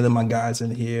 Alexander, my guys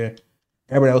in here.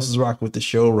 Everybody else is rocking with the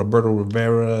show. Roberto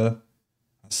Rivera.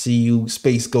 I see you.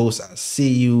 Space Ghost. I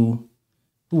see you.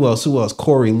 Who else?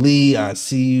 Corey Lee. I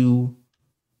see you.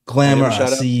 Glamour. I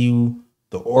see you.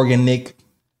 The Organic.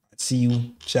 I see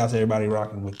you. Shout out to everybody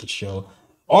rocking with the show.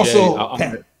 Also,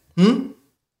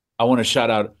 I want to shout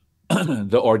out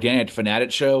the Organic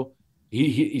Fanatic show.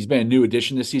 He's been a new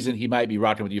addition this season. He might be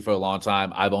rocking with you for a long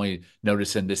time. I've only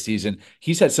noticed him this season.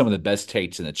 He's had some of the best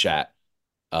takes in the chat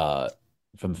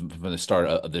from the start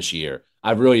of this year.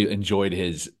 I've really enjoyed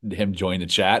him join the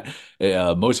chat.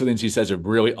 Most of the things he says are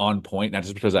really on point, not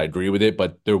just because I agree with it,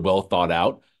 but they're well thought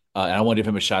out. And I want to give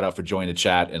him a shout out for joining the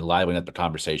chat and livening up the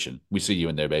conversation. We see you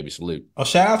in there, baby. Salute. Oh,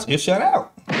 shout out to you. Shout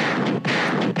out.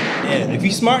 Yeah, if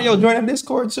you smart, yo, join that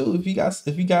Discord too. If you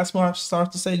got smart stuff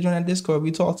to say, join that Discord.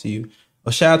 We talk to you.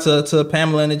 A shout out to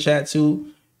Pamela in the chat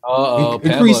too. Pamela,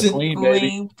 Increasing, Queen, baby.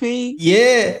 Queen P.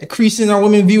 Yeah, increasing our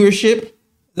women viewership.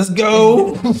 Let's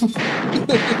go.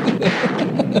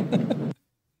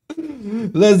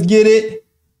 Let's get it.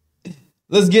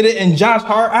 Let's get it. And Josh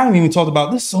Hart, I haven't even talked about.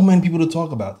 There's so many people to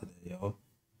talk about today, yo.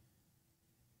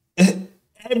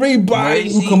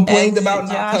 Everybody who complained about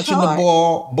not touching the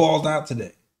balls out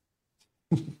today.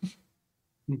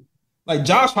 Like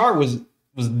Josh Hart was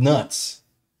nuts.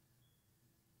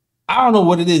 I don't know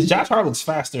what it is. Josh Hart looks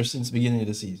faster since the beginning of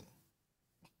the season.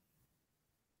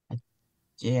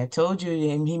 Yeah, I told you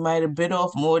he might have bit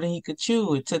off more than he could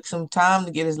chew. It took some time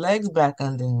to get his legs back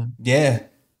under him. Yeah.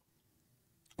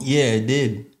 Yeah, it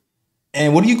did.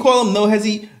 And what do you call him? No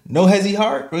hezzy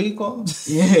heart? What do you call him?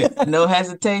 Yeah, no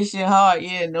hesitation heart.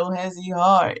 Yeah, no hezzy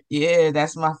heart. Yeah,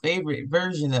 that's my favorite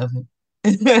version of him.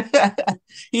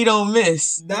 He don't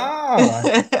miss. Nah.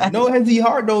 No hezzy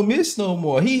heart don't miss no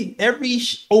more. Every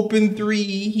open three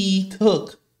he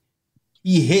took,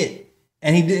 he hit,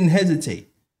 and he didn't hesitate.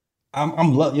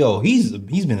 He's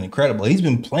been incredible. He's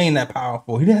been playing that power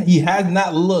forward. He has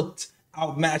not looked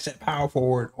outmatched at power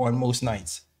forward on most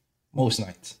nights. Most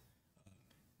nights.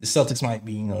 The Celtics might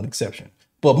be, an exception.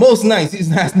 But most nights, he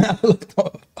has not looked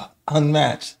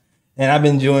unmatched. And I've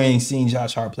been enjoying seeing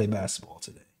Josh Hart play basketball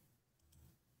today.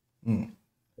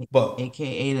 But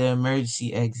AKA the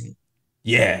emergency exit.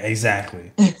 Yeah,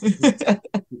 exactly.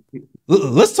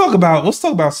 Let's talk about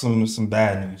some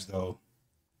bad news though.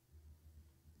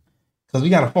 Because we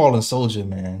got a fallen soldier,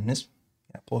 man. Gotta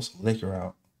pour some liquor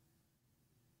out.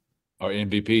 Our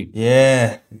MVP.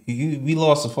 Yeah, he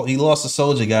lost a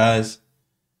soldier, guys.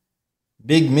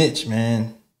 Big Mitch,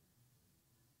 man.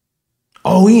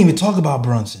 Oh, we didn't even talk about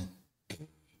Brunson.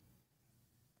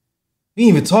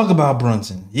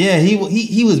 Yeah,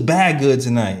 he was bad good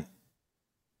tonight.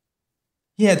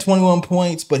 He had 21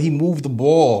 points, but he moved the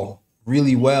ball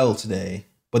really well today.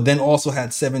 But then also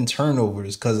had 7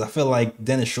 turnovers because I feel like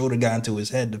Dennis Schroeder got into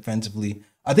his head defensively.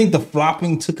 I think the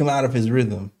flopping took him out of his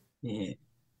rhythm. Yeah,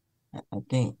 I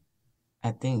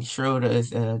think Schroeder has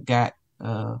got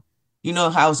how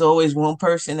it's always one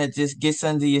person that just gets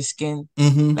under your skin,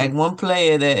 like one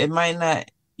player that it might not.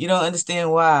 You don't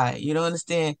understand why. You don't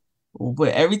understand, but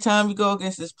every time you go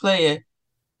against this player,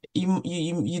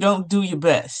 you don't do your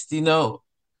best.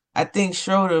 I think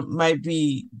Schroeder might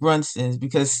be Brunson's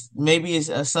because maybe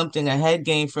it's something a head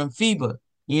game from FIBA,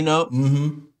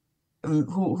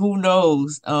 who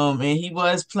knows? And he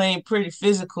was playing pretty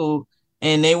physical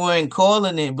and they weren't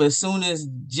calling it, but as soon as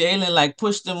Jalen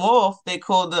pushed him off, they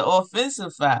called the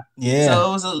offensive foul. Yeah. So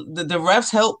it was the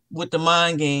refs helped with the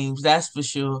mind games, that's for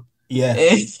sure. Yeah.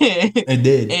 It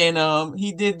did. And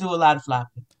he did do a lot of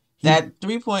flopping. That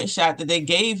 3-point shot that they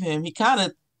gave him, he kind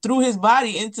of threw his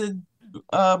body into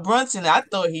Brunson. I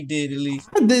thought he did at least.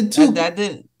 I did too. That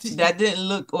didn't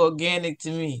look organic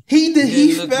to me. He did.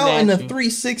 He fell in a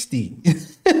 360.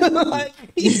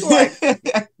 He's like,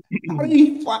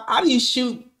 how do you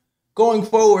shoot going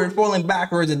forward, falling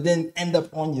backwards, and then end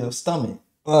up on your stomach?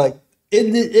 Like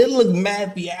it looked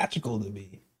mad theatrical to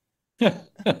me. Yeah,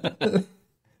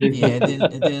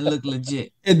 it didn't look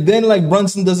legit. And then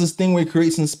Brunson does this thing where he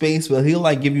creates some space, but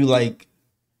he'll give you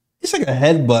it's like a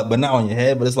headbutt, but not on your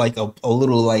head, but it's like a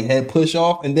little head push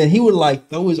off, and then he would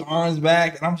throw his arms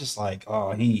back, and I'm just like,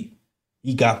 oh, he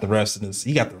got the rest of this.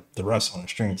 He got the rest on the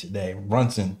string today.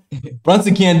 Brunson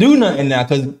can't do nothing now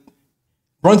because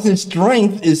Brunson's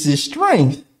strength is his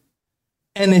strength,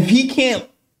 and if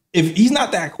he's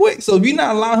not that quick, so if you're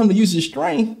not allowing him to use his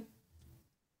strength,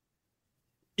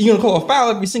 you're gonna call a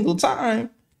foul every single time.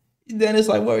 Then it's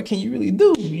like, what can you really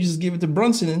do? You just give it to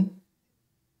Brunson.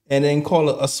 And then call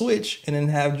a switch, and then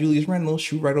have Julius Randle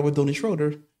shoot right over Dennis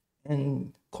Schroeder,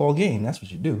 and call game. That's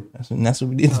what you do. That's what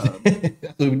we did.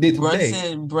 That's what we did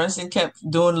today. Brunson kept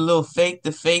doing a little fake,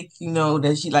 that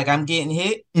she I'm getting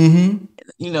hit. Mm-hmm.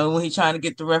 When he's trying to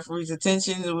get the referee's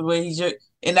attention, the way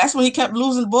and that's when he kept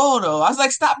losing the ball. Though I was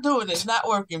like, stop doing it. It's not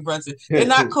working, Brunson. They're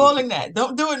not calling that.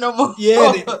 Don't do it no more.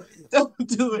 Yeah. Don't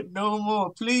do it no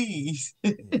more, please.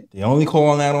 They only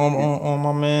calling that on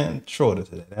my man Schroeder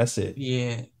today. That's it.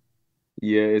 Yeah.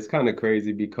 Yeah, it's kind of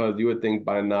crazy because you would think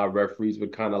by now referees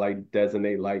would kind of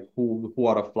designate who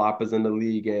are the floppers in the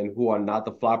league and who are not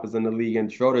the floppers in the league.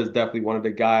 And Schroeder is definitely one of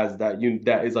the guys that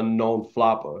is a known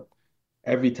flopper.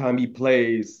 every time he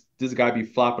plays, this guy be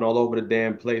flopping all over the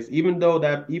damn place. Even though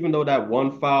that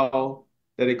one foul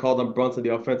that they called on Brunson,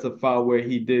 the offensive foul where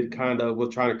he did kind of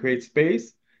was trying to create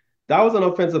space, that was an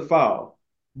offensive foul.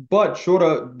 But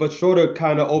Shorter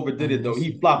kind of overdid it though.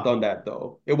 He flopped on that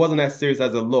though. It wasn't as serious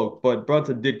as it looked, but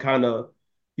Brunson did kind of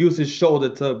use his shoulder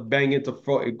to bang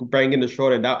into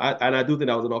Shorter, and I do think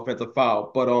that was an offensive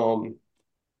foul.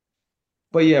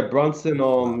 But yeah,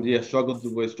 Brunson yeah struggled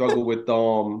with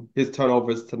his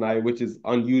turnovers tonight, which is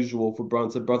unusual for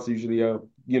Brunson. Brunson usually a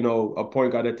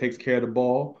point guard that takes care of the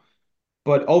ball.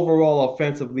 But overall,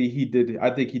 offensively, I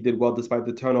think he did well despite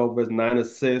the turnovers, 9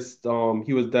 assists.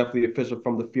 He was definitely efficient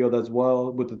from the field as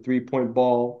well with the 3-point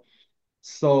ball.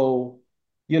 So,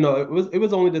 it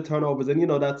was only the turnovers, and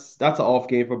that's an off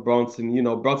game for Brunson.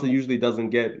 Brunson usually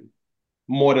doesn't get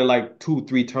more than like 2,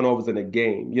 3 turnovers in a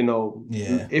game,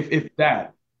 Yeah. if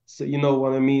that. So you know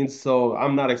what I mean? So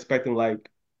I'm not expecting like,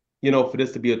 for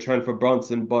this to be a trend for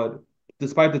Brunson, but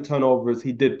despite the turnovers,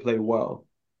 he did play well.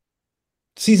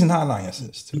 Season high 9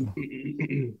 assists too.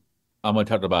 I'm going to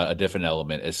talk about a different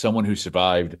element. As someone who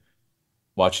survived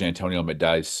watching Antonio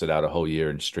McDyess sit out a whole year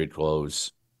in street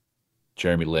clothes,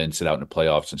 Jeremy Lin sit out in the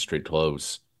playoffs in street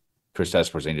clothes, Chris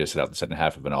Porzingis sit out the second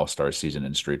half of an All-Star season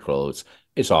in street clothes.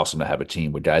 It's awesome to have a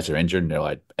team where guys are injured and they're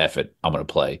like, "Eff it, I'm going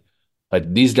to play."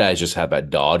 Like these guys just have that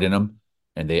dog in them,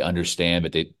 and they understand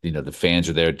that the fans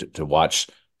are there to watch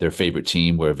their favorite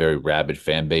team. We're a very rabid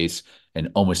fan base, and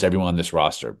almost everyone on this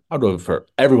roster, I'll go for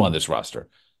everyone on this roster,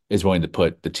 is willing to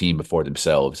put the team before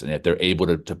themselves. And if they're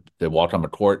able to walk on the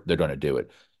court, they're going to do it.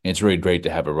 And it's really great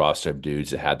to have a roster of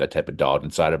dudes that have that type of dog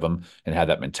inside of them and have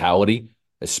that mentality.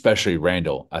 Especially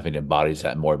Randall, I think embodies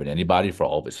that more than anybody for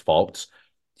all of his faults.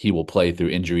 He will play through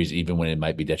injuries even when it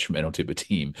might be detrimental to the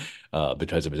team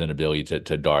because of his inability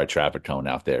to dart a traffic cone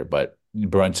out there. But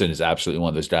Brunson is absolutely one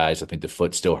of those guys. I think the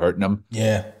foot's still hurting him.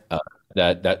 Yeah.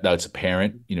 That's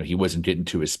apparent. He wasn't getting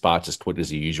to his spots as quick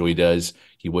as he usually does.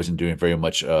 He wasn't doing very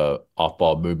much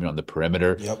off-ball movement on the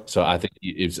perimeter. Yep. So I think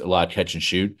it was a lot of catch and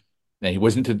shoot. And he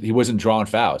wasn't drawing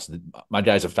fouls. My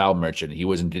guy's a foul merchant. He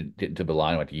wasn't getting to the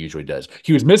line like he usually does.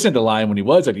 He was missing the line when he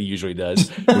was like he usually does,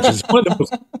 which is one of the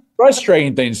most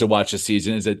frustrating things to watch this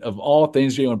season. Is that of all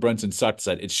things Jalen Brunson sucks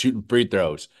at, it's shooting free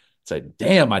throws. It's like,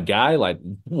 damn, my guy, like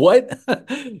what?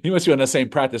 He must be on the same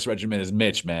practice regimen as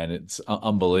Mitch, man. It's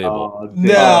unbelievable.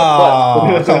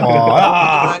 No, come on.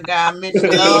 My guy Mitch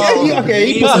Lowe.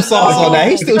 Okay, he put some sauce on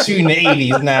that. He's still shooting the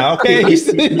 80s now. Okay,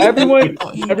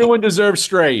 everyone deserves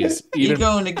strays. He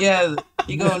going together.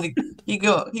 He going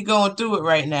through it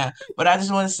right now. But I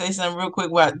just want to say something real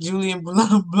quick about Julian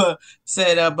Blah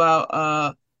said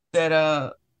about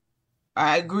that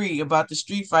I agree about the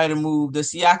Street Fighter move. The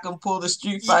Siakam pulled the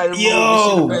Street Fighter move. It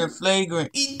should have been flagrant.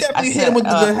 He definitely hit him with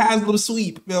the Haslam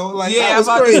sweep, yo. Like, yeah, that was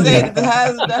I'm about crazy. to say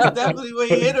that's definitely what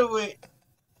he hit him with.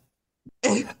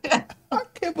 I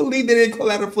can't believe they didn't call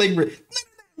that a flagrant.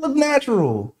 Look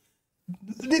natural.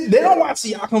 They don't watch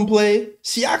Siakam play.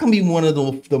 Siakam be one of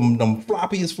them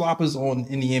floppiest floppers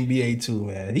in the NBA too,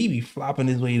 man. He be flopping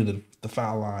his way to the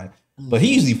foul line. But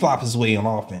he usually flops his way on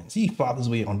offense. He flopped his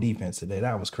way on defense today.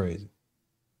 That was crazy.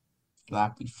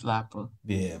 Floppy flopper.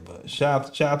 Yeah, but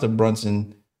shout out to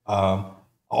Brunson. I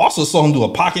also saw him do a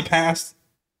pocket pass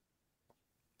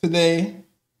today.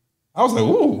 I was like,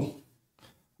 ooh.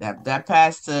 That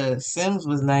pass to Sims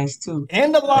was nice too.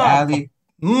 And a lob.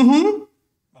 Mm-hmm.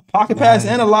 A pocket pass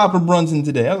and a lob from Brunson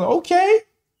today. I was like, okay.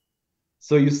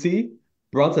 So you see,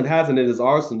 Brunson has it in his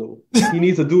arsenal. He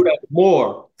needs to do that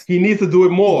more. He needs to do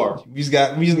it more. We just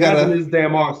got his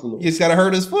damn arsenal. He just gotta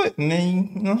hurt his foot, and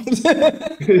then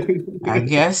I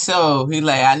guess so. He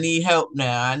like, I need help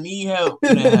now.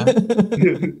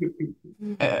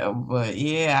 But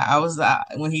yeah, I was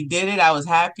when he did it, I was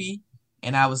happy,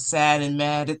 and I was sad and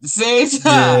mad at the same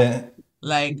time. Yeah.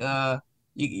 Like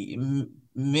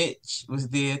Mitch was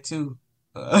there too.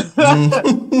 But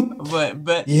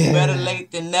yeah. Better late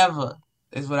than never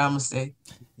is what I'm gonna say.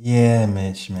 Yeah,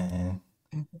 Mitch, man.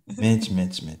 Mitch.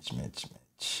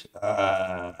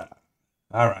 All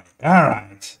right.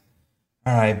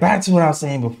 Back to what I was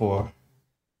saying before.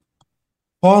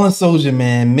 Fallen Soldier,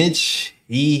 man. Mitch,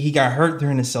 he got hurt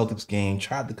during the Celtics game.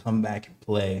 Tried to come back and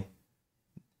play.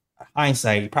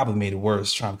 Hindsight, he probably made it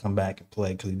worse trying to come back and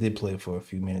play because he did play for a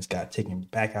few minutes. Got taken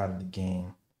back out of the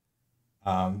game.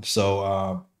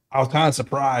 So I was kind of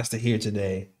surprised to hear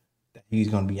today that he's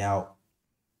going to be out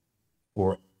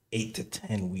for 8 to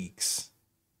 10 weeks.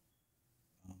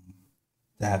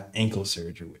 To have ankle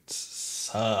surgery, which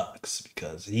sucks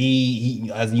because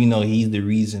he, as you know, he's the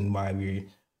reason why we're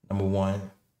number one.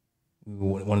 We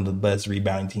were one of the best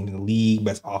rebounding teams in the league,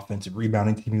 best offensive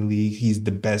rebounding team in the league. He's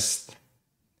the best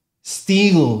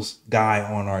steals guy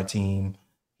on our team.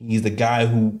 He's the guy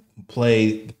who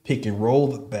played the pick and roll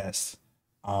the best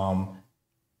um,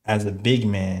 as a big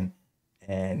man,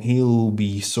 and he'll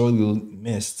be sorely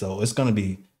missed. So it's gonna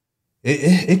be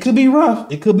it could be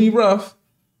rough. It could be rough,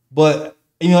 but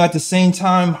at the same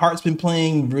time, Hart's been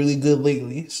playing really good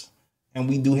lately, and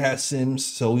we do have Sims,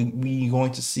 so we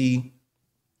going to see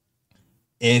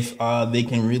if they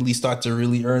can really start to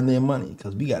really earn their money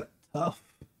because we got a tough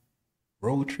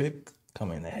road trip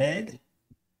coming ahead,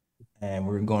 and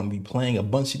we're going to be playing a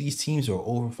bunch of these teams who are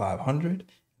over 500.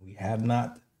 We have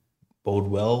not bode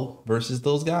well versus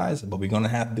those guys, but we're going to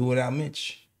have to do it without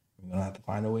Mitch. We're going to have to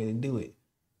find a way to do it.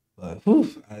 But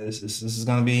this is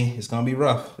going to be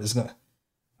rough.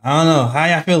 I don't know. How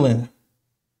y'all feeling?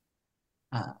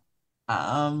 Uh,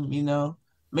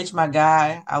 Mitch, my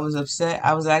guy, I was upset.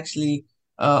 I was actually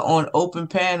on open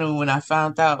panel when I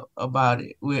found out about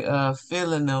it with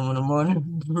feeling them on the Morning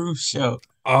Brew show.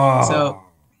 So Oh,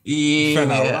 you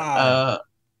found out yeah, live.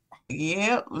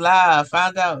 yeah, live.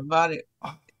 Found out about it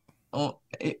on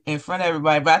in front of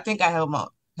everybody, but I think I held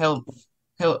held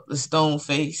the stone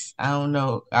face. I don't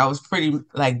know. I was pretty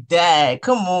like, Dad,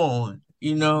 come on,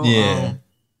 Yeah.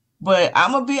 But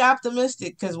I'm gonna be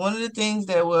optimistic because one of the things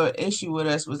that were issue with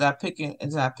us was our pick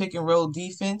and roll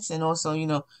defense, and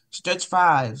also stretch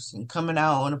fives and coming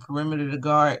out on the perimeter to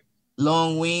guard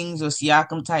long wings or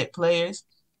Siakam type players.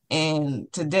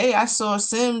 And today I saw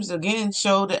Sims again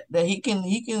show that he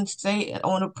can stay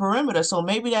on the perimeter. So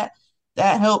maybe that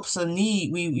helps a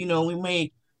need. We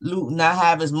may not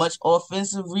have as much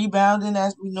offensive rebounding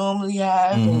as we normally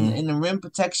have, and, Mm-hmm. and the rim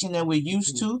protection that we're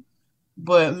used to,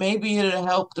 but maybe it'll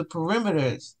help the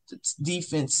perimeters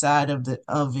defense side of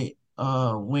it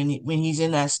when he's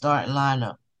in that starting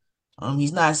lineup.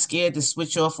 He's not scared to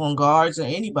switch off on guards or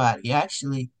anybody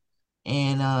actually,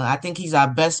 and I think he's our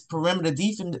best perimeter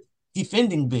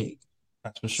defending big.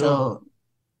 That's for sure. So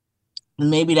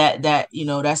maybe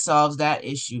that solves that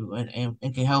issue and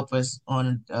can help us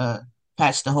on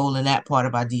patch the hole in that part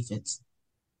of our defense.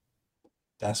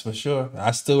 That's for sure.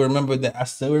 I still remember that. I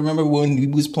still remember when he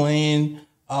was playing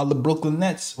the Brooklyn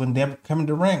Nets when Kevin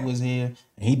Durant was here,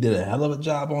 and he did a hell of a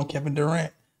job on Kevin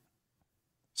Durant.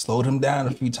 Slowed him down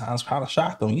a few times. Kind of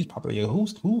shocked him. He's probably like,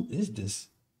 who is this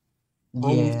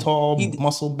big, Yeah, tall, he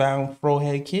muscle bound, fro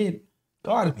head kid?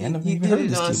 God, man, I never he even did heard of it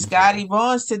this on kid before. Scotty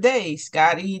Barnes today.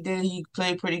 He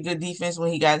played pretty good defense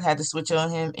when he had to switch on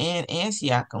him and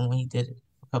Siakam when he did it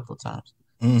a couple of times.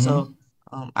 Mm-hmm. So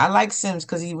I like Sims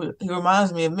because he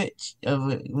reminds me of Mitch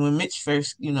when Mitch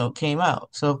first came out.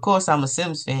 So of course I'm a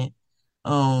Sims fan.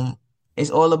 Um, it's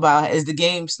all about, is the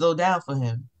game slow down for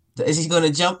him? Is he going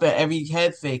to jump at every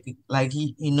head fake like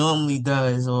he normally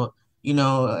does, or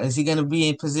is he going to be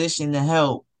in position to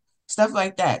help? Stuff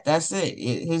like that. That's it.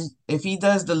 If he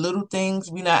does the little things,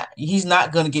 he's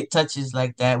not going to get touches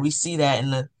like that. We see that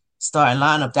in the starting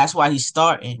lineup. That's why he's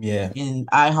starting. Yeah, And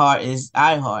iHeart is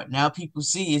iHeart. Now people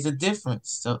see is a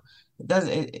difference. So it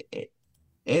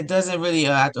doesn't really.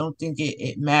 I don't think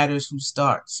it matters who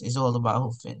starts. It's all about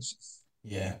who finishes.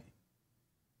 yeah.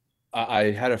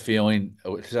 I had a feeling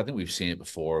because I think we've seen it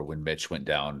before when Mitch went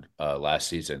down last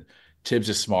season. Tibbs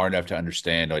is smart enough to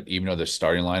understand, like, even though the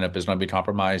starting lineup is going to be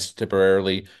compromised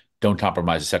temporarily, don't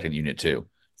compromise the second unit too.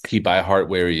 Keep Ihart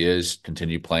where he is,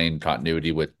 continue playing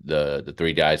continuity with the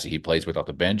three guys that he plays with off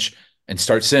the bench, and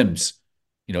start Sims.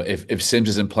 If Sims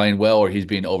isn't playing well or he's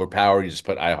being overpowered, you just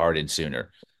put Ihart in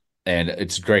sooner. And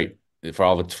it's great for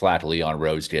all the flack Leon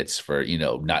Rose gets for,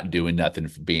 not doing nothing,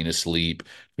 for being asleep,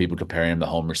 people comparing him to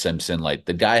Homer Simpson. Like,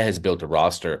 the guy has built a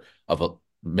roster of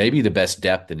maybe the best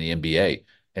depth in the NBA.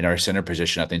 In our center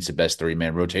position, I think it's the best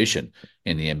three-man rotation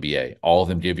in the NBA. All of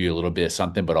them give you a little bit of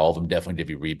something, but all of them definitely give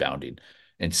you rebounding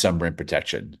and some rim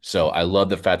protection. So I love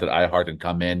the fact that Ihart can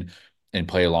come in and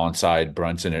play alongside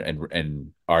Brunson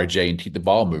and RJ and keep the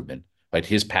ball movement. Like,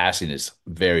 his passing is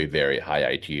very, very high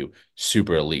IQ,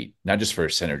 super elite, not just for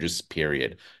a center, just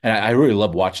period. And I really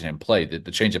love watching him play.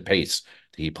 The change of pace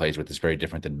that he plays with is very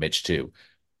different than Mitch too.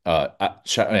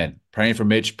 Man, praying for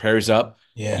Mitch, prayers up.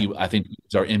 Yeah. I think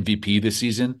he's our MVP this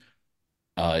season.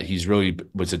 He's really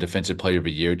was a defensive player of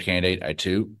the year candidate.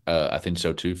 I think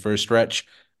so too for a stretch,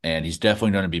 and he's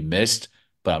definitely going to be missed.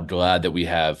 But I'm glad that we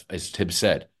have, as Tim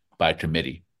said, by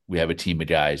committee, we have a team of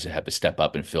guys that have to step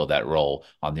up and fill that role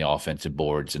on the offensive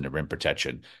boards and the rim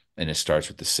protection. And it starts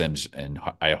with the Sims and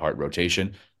iHeart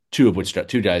rotation, two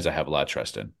guys I have a lot of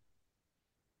trust in.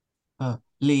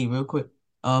 Lee, real quick.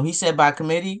 He said by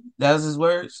committee. That was his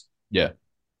words. Yeah.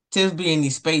 Tibbs be in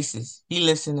these spaces. He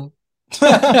listening.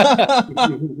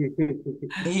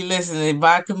 He listening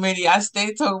by committee. I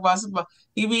stay talking about somebody.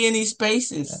 He be in these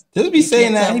spaces. Just be He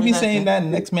saying can't that. tell He me be saying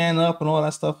nothing. that next man up and all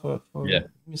that stuff. Yeah.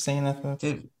 He be saying that.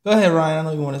 To- Go ahead, Ryan. I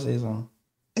know you want to say something.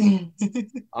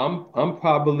 I'm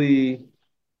probably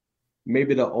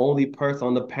maybe the only person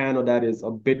on the panel that is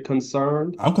a bit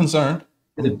concerned. I'm concerned.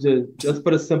 Just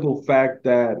for the simple fact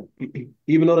that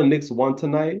even though the Knicks won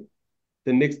tonight,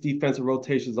 the Knicks defensive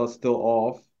rotations are still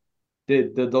off.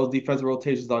 Those defensive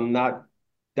rotations are not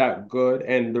that good.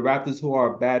 And the Raptors, who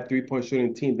are a bad three-point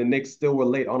shooting team, the Knicks still were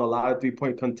late on a lot of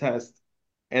three-point contests.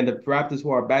 And the Raptors, who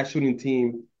are a bad shooting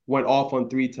team, went off on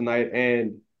three tonight.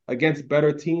 And against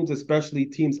better teams, especially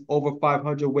teams over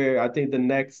 500, where I think the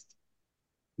next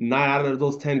 9 out of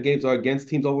those 10 games are against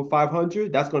teams over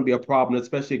 500, that's going to be a problem,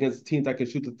 especially against teams that can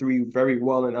shoot the three very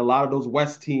well. And a lot of those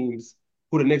West teams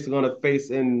who the Knicks are going to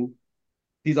face in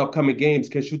these upcoming games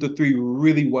can shoot the three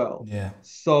really well. Yeah.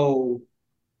 So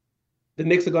the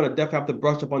Knicks are going to definitely have to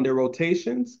brush up on their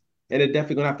rotations, and they're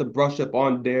definitely going to have to brush up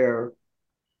on their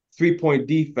three-point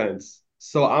defense.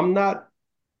 So I'm not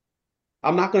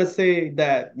going to say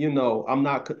that,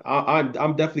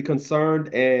 I'm definitely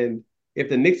concerned. And if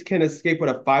the Knicks can escape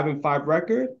with a 5-5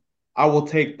 record, I will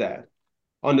take that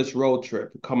on this road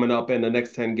trip coming up in the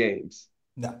next 10 games.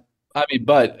 No. I mean,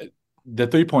 but the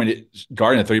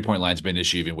guarding the 3-point line has been an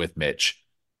issue even with Mitch.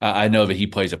 I know that he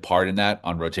plays a part in that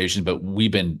on rotation, but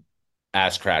we've been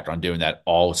ass cracked on doing that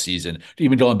all season.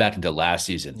 Even going back into last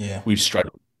season, Yeah. we've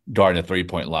struggled guarding the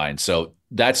 3-point line. So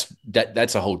that's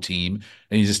a whole team, and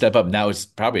he needs to step up. Now it's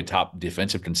probably a top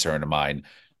defensive concern of mine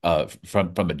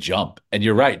from a jump. And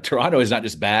you're right, Toronto is not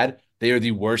just bad; they are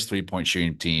the worst 3-point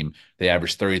shooting team. They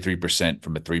average 33%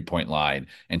 from a 3-point line,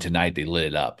 and tonight they lit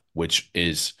it up, which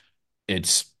is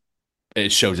it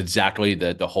shows exactly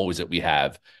the holes that we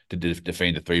have to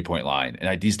defend the 3-point line.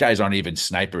 And these guys aren't even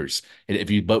snipers.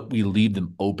 But we leave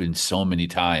them open so many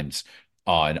times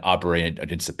on operating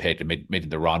against the pick and making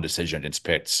the wrong decision against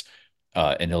picks,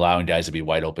 and allowing guys to be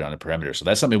wide open on the perimeter. So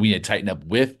that's something we need to tighten up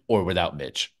with or without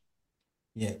Mitch.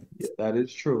 Yeah. That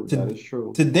is true. That is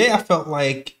true. Today, I felt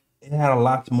like it had a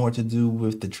lot more to do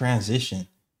with the transition.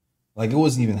 Like, it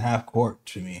wasn't even half court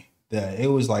to me. That it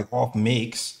was like off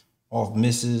makes, off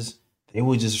misses. They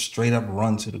would just straight up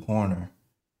run to the corner.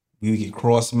 We would get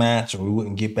cross match, or we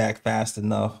wouldn't get back fast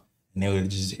enough, and they would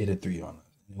just hit a three on us.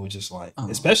 It was just like,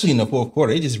 especially in the fourth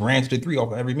quarter, they just ran to the three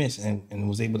off of every miss and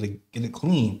was able to get it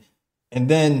clean. And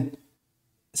then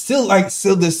we still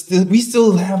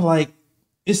have like,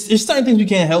 it's certain things we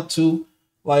can't help to.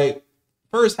 Like,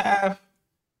 first half,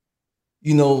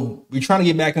 we're trying to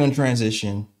get back on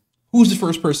transition. Who's the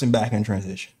first person back in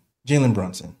transition? Jalen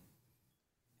Brunson.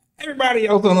 Everybody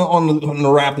else on the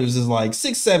Raptors is like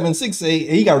 6'7", 6'8",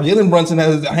 and you got Jalen Brunson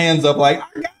has his hands up like,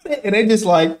 I got it, and they just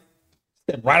like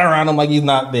step right around him like he's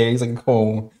not there. He's like a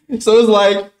cone. So it's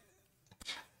like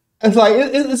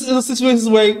it's a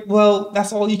situation where, well,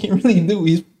 that's all you can really do.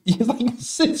 He's like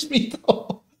 6 feet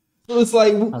tall. So it's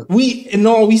like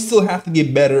we still have to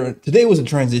get better. Today was a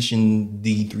transition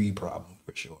D3 problem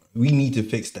for sure. We need to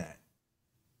fix that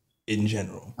in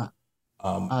general.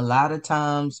 A lot of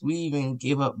times we even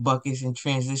give up buckets and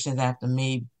transitions after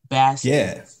made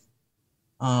baskets.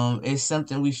 Yeah. It's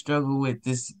something we struggle with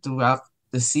this throughout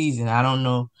the season. I don't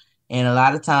know. And a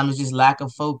lot of times it's just lack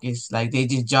of focus. Like, they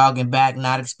just jogging back,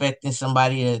 not expecting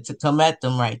somebody to come at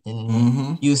them right then.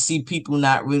 Mm-hmm. You'll see people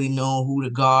not really knowing who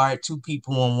to guard, two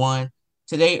people on one.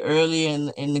 Today, earlier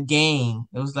in the game,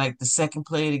 it was like the second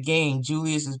play of the game.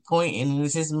 Julius is pointing, and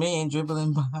it's his man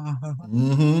dribbling by.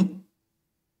 Mm-hmm.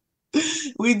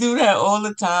 We do that all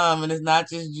the time, and it's not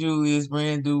just Julius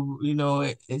Randle,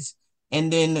 it's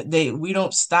and then we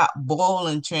don't stop ball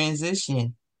in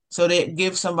transition. So they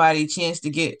give somebody a chance to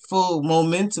get full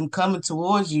momentum coming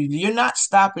towards you. You're not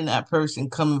stopping that person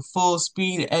coming full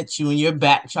speed at you and you're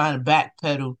back trying to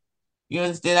backpedal. You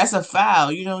understand? That's a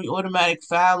foul. You automatic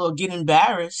foul or get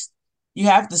embarrassed. You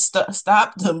have to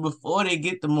stop them before they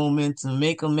get the momentum,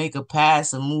 make them make a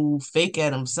pass, a move, fake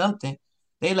at them, something.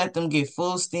 They let them get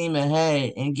full steam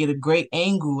ahead and get a great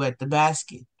angle at the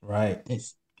basket. Right.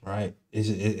 Right.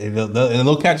 And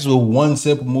they'll catch us with one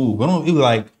simple move. It was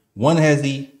like one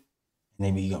hezzy and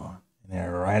they be gone. And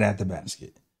they're right at the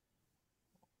basket.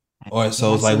 Or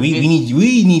so it's like we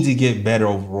need to get better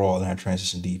overall in our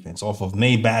transition defense off of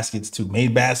made baskets too.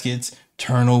 Made baskets,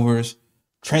 turnovers,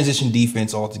 transition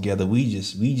defense altogether. We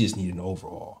just need an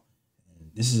overall.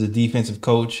 This is a defensive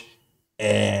coach,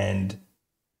 and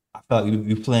I felt like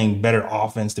we're playing better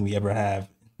offense than we ever have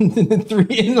in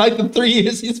the 3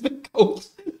 years he's been coached.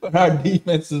 But our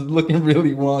defense is looking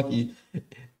really wonky.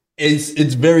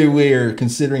 It's very weird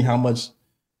considering how much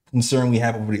concern we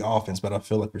have over the offense, but I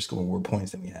feel like we're scoring more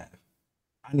points than we have.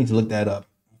 I need to look that up.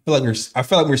 I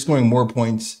feel like we're scoring more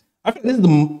points. I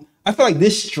feel like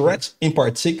this stretch in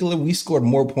particular, we scored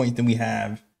more points than we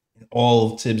have in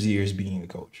all of Tibbs' years being a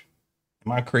coach.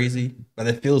 Am I crazy? But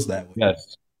it feels that way.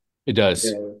 Yes, it does.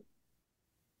 Yeah.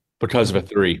 Because of a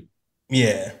 3.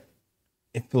 Yeah,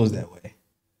 it feels that way.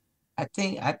 I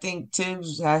think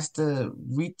Tibbs has to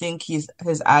rethink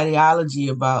his ideology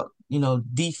about,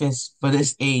 defense for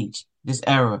this age, this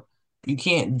era. You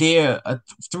can't dare a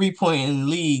 3-point in the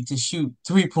league to shoot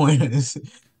 3-pointers.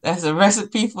 That's a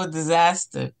recipe for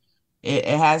disaster.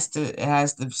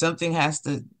 Something has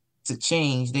to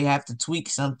change. They have to tweak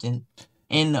something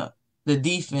in the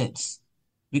defense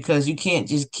because you can't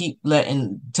just keep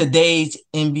letting today's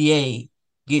NBA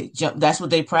get jumped. That's what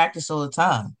they practice all the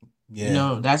time.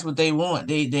 Yeah. That's what they want.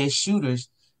 They're shooters.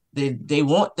 They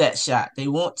want that shot. They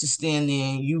want to stand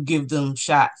there and you give them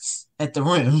shots at the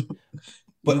rim.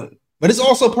 But it's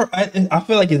also I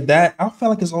feel like it's that. I feel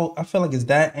like it's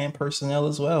that and personnel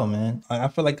as well, man. I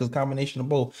feel like it's a combination of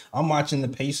both. I'm watching the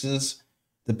Pacers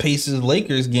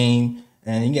Lakers game,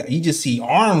 and you just see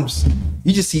arms.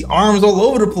 You just see arms all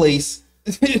over the place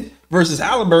versus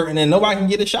Halliburton, and nobody can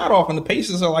get a shot off, and the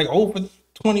Pacers are like over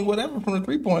 20 whatever from the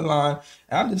 3-point line.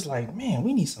 And I'm just like, man,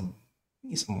 we need some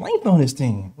length on this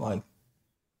team, like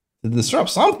to disrupt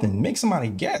something, make somebody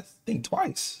guess, think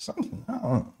twice, something. I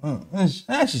don't know.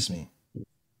 That's just me.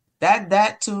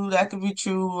 That too, that could be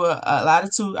true. A lot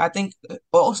of too. I think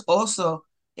also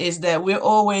is that we're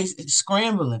always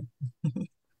scrambling.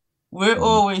 We're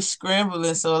always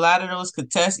scrambling, so a lot of those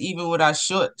contests, even with our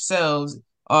short selves,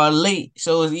 are late.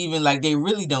 So it's even like they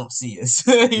really don't see us.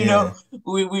 Yeah.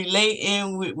 We late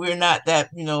in. We're not that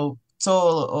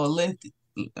tall or lengthy.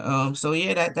 So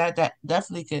yeah, that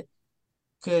definitely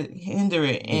could hinder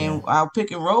it. And our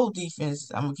pick and roll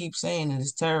defense, I'm gonna keep saying it,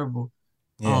 is terrible.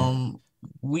 Yeah.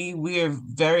 We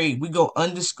go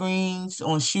under screens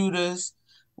on shooters.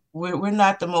 We're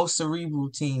not the most cerebral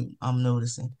team, I'm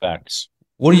noticing. Facts.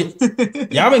 What do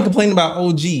y'all been complaining about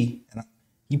OG? He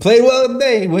played well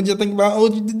today. What'd you think about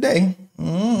OG today?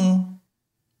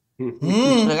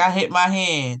 Like I hit my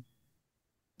hand.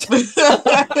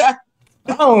 I'm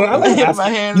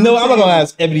not gonna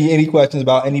ask Ebony any questions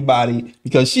about anybody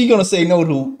because she's gonna say no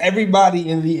to everybody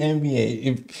in the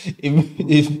NBA.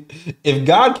 If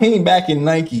God came back in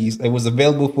Nikes and was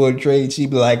available for a trade, she'd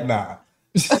be like, nah.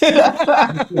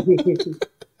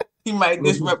 He might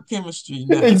disrupt chemistry.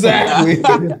 Exactly.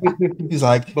 He's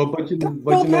like, but you don't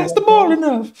know pass the what, ball though?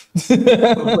 enough.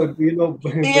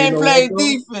 He ain't played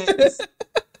defense.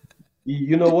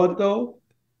 You know what though?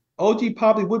 OG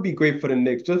probably would be great for the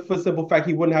Knicks, just for the simple fact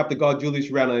he wouldn't have to guard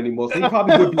Julius Randle anymore. So he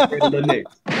probably would be great in the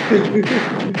Knicks.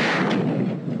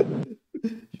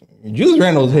 Julius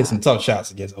Randle hit some tough shots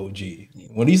against OG.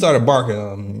 When he started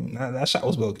barking, that shot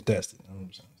was well contested.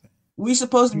 We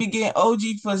supposed to be getting OG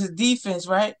for his defense,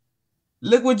 right?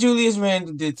 Look what Julius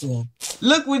Randle did to him.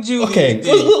 Look what Julius did.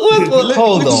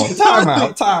 Hold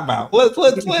on. Time out. Let's.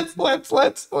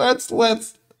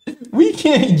 We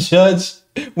can't judge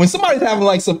when somebody's having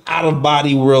like some out of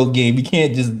body world game. You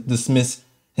can't just dismiss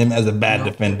him as a bad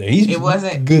defender. It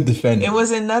wasn't a good defender. It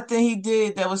wasn't nothing he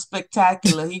did that was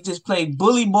spectacular. He just played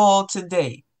bully ball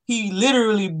today. He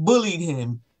literally bullied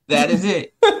him. That is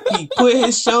it. He put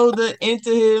his shoulder into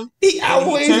him. He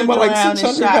outweighs him by like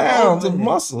 600 pounds of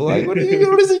muscle. Like, what is he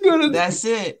gonna do? That's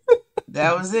it.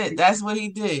 That was it. That's what he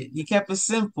did. He kept it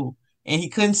simple, and he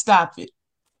couldn't stop it.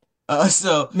 But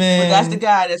that's the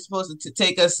guy that's supposed to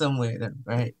take us somewhere, then,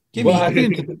 right? I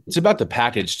think it's about the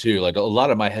package too. Like a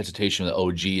lot of my hesitation with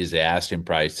OG is the asking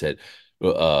price that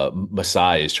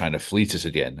Masai is trying to fleece us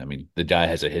again. I mean, the guy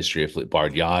has a history of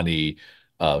Bargnani,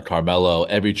 Carmelo.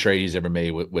 Every trade he's ever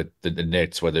made with the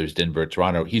Knicks, whether it's Denver or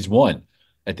Toronto, he's won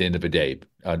at the end of the day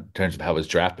in terms of how his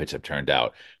draft picks have turned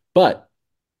out. But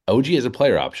OG is a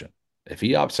player option. If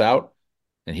he opts out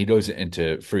and he goes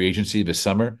into free agency this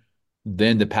summer,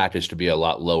 then the package to be a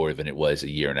lot lower than it was a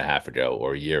year and a half ago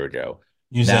or a year ago.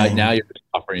 Now you're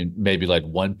offering maybe like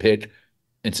one pick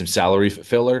and some salary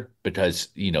filler because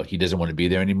he doesn't want to be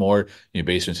there anymore.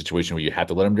 Based on a situation where you have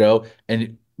to let him go.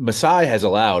 And Masai has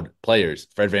allowed players,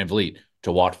 Fred VanVleet,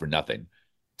 to walk for nothing.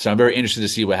 So I'm very interested to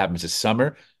see what happens this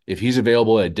summer. If he's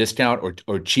available at a discount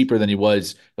or cheaper than he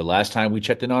was the last time we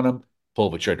checked in on him,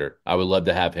 pull the trigger. I would love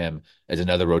to have him as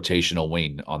another rotational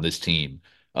wing on this team.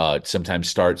 Sometimes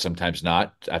start, sometimes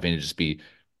not. I think it'd just be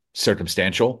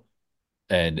circumstantial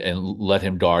and let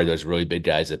him guard those really big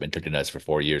guys that have been kicking us for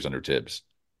 4 years under Tibbs.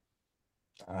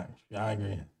 I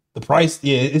agree. The price,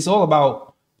 it's all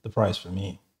about the price for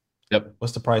me. Yep.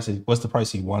 What's the price he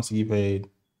wants to get paid?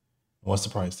 What's the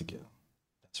price to get him?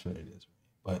 That's what it is.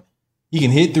 But he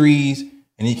can hit threes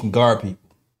and he can guard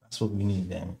people. That's what we need,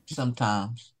 damn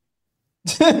Sometimes.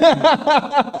 it.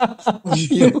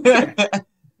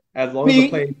 As long as the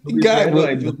player Julius Randle and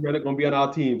what, Julius Randle gonna be on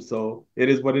our team, so it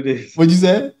is what it is. what'd you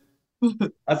say?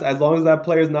 As long as that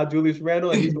player is not Julius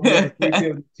Randle and he's gonna be on the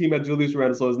same team as Julius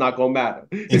Randle, so it's not gonna matter.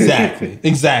 Exactly.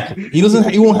 He doesn't.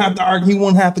 He won't have to argue. He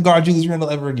won't have to guard Julius Randle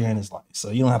ever again in his life.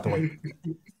 So you don't have to worry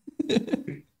about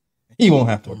that. He won't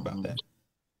have to worry about that.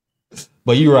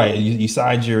 But you're right.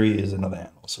 Usai Jury is another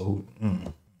animal. So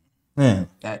man,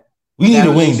 we need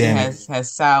a wing. Damn it,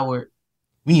 has soured.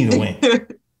 we need a wing.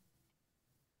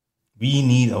 We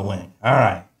need a win. All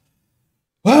right.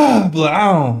 But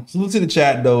I don't. Salute to the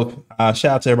chat though. Shout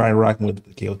out to everybody rocking with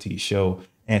the KOT show.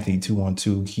 Anthony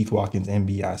 212, Keith Watkins,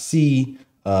 NBIC,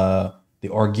 the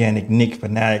Organic Nick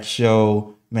Fanatic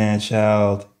Show,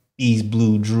 Manchild, East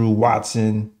Blue, Drew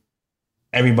Watson.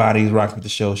 Everybody's rocking with the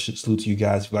show. Salute to you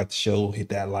guys. If you like the show, hit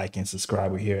that like and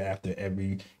subscribe. We're here after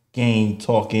every game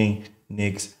talking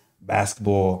Knicks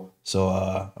basketball. So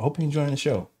I hope you're enjoying the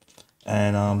show.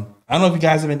 And I don't know if you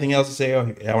guys have anything else to say,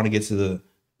 or I want to get to the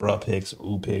bro picks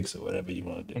or picks or whatever you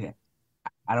want to do. Okay.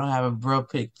 I don't have a bro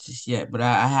pick just yet, but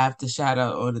I have to shout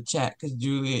out on the chat because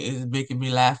Julia is making me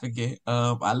laugh again.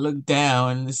 I looked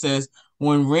down and it says,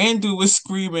 when Randall was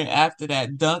screaming after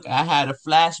that dunk, I had a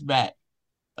flashback,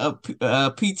 a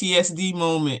PTSD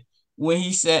moment when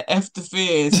he said F the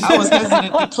feds. I was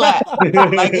hesitant to clap.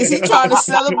 Like, is he trying to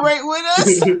celebrate with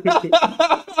us?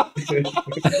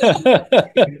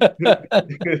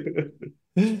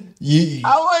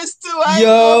 I was too.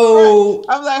 I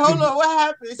was like, hold on, what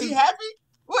happened? Is he happy?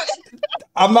 What?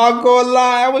 I'm not gonna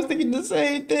lie, I was thinking the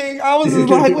same thing. I was just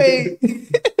like, wait.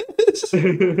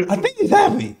 I think he's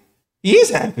happy. He is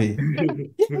happy.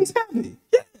 Yeah, he's happy.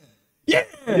 Yeah.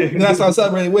 And I started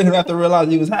celebrating with him after I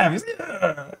realized he was happy.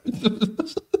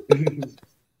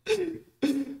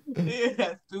 Yeah,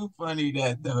 that's too funny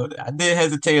that though. I did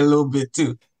hesitate a little bit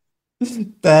too.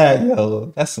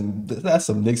 That's some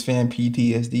Knicks fan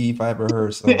PTSD if I ever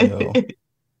heard some, yo.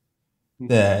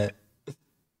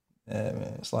 Yeah,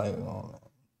 man, it's like, oh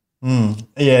man.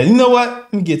 Yeah, you know what?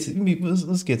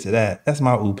 Let's get to that. That's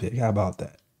my ooh pick. How about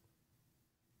that?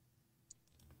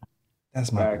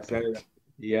 That's my pick.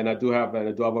 Yeah, and I do have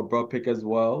a bro pick as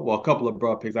well. Well, a couple of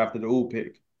bro picks after the ooh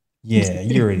pick. Yeah,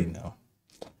 you already know.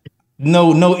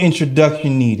 No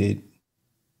introduction needed.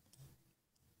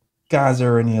 Guys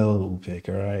are in the ooh pick,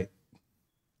 all right?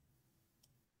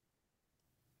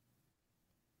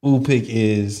 Ooh pick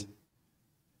is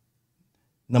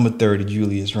number 30,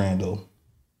 Julius Randle.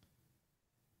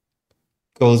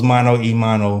 Goes mano a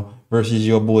mano versus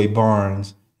your boy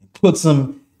Barnes. Puts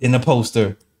him in the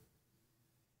poster.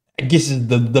 I guess it's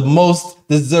the most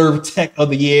deserved tech of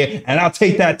the year, and I'll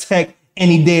take that tech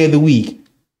any day of the week.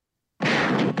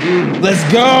 Let's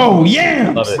go!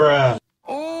 Yeah! Love it. Bruh.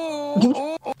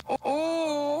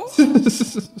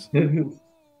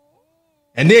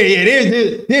 And there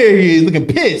he is looking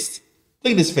pissed.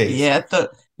 Look at his face. Yeah,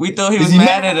 we thought he was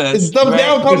mad at us. Is thumb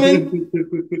down coming?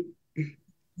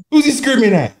 Who's he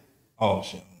screaming at? Oh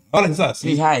shit! Oh, that's us.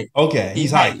 He's hyped. Okay,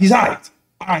 he's hyped. He's hyped.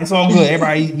 All right, it's all good.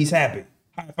 Everybody, he's happy.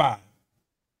 High five.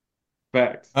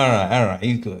 Facts. All right,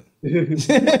 he's good.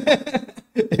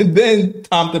 And then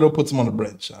Tom Thibodeau puts him on the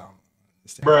bench.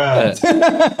 Bruh.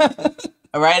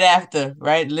 Right after,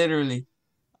 right? Literally.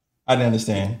 I didn't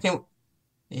understand.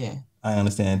 Yeah. I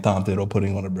understand Tom Thibodeau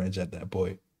putting on the bench at that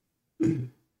point.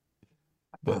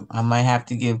 But I might have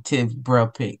to give Tibbs bro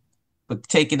pick. But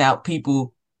taking out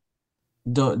people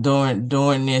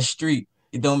during their streak,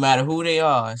 it don't matter who they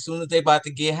are. As soon as they about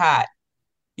to get hot,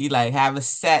 he like have a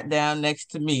sat down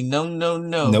next to me. No. No.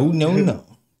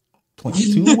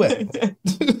 Points too well.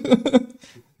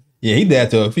 Yeah, he did that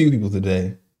to a few people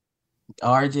today.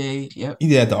 RJ, yep. He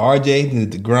did that to RJ, he did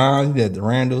it to Grimes, he did that to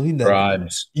Randall. He did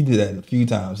that a few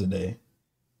times today.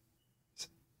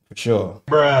 For sure.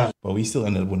 Bruh. But we still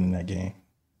ended up winning that game.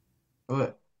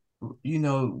 But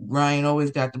Ryan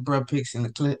always got the bro picks in the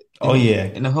clip. Oh yeah.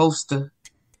 In the holster.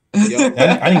 Yep.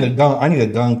 I need a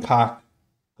gun cock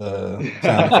sound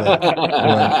effect.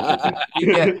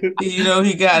 Yeah,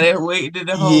 he got it waiting in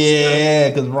the holster. Yeah,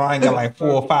 because Ryan got like 4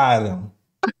 or 5 of them.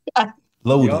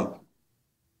 Loaded. Yep.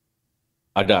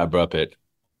 I got a bro pick.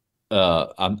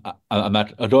 I'm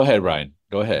not. Oh, go ahead, Ryan.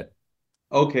 Go ahead.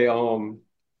 Okay.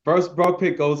 First bro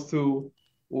pick goes to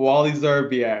Wally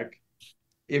Zerbiak.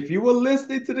 If you were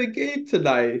listening to the game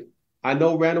tonight, I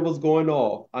know Randall was going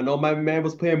off. I know my man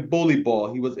was playing bully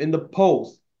ball. He was in the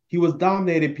post. He was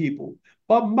dominating people.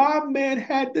 But my man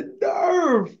had the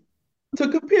nerve to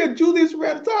compare Julius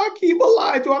Randle to Hakeem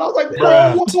Olajuwon. I was like,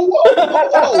 Bruh. whoa.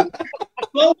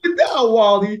 Slow it down,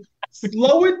 Wally.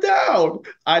 Slow it down.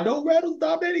 I know Randle's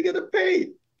dominating in the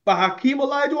paint, but Hakeem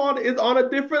Olajuwon is on a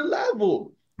different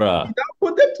level. Bruh. Now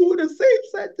put them two in the same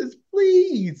sentence,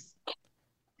 please.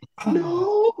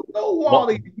 No,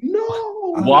 Wally.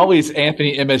 No. Wally's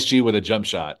Anthony MSG with a jump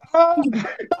shot.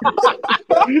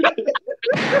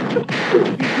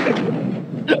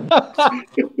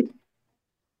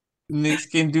 Knicks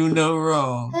can do no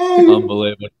wrong.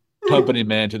 Unbelievable. Company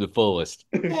man to the fullest.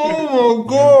 Oh my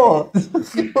god.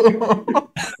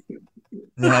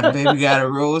 That baby got a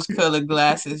rose-colored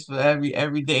glasses for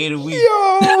every day of the week.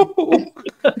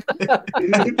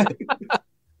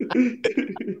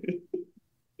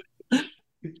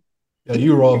 Yo,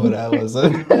 you wrong for that one,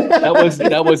 son.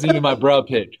 That wasn't even my bro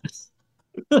pick.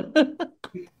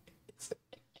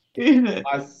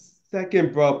 My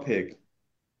second bro pick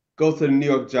goes to the New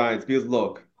York Giants because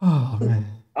look, Oh man.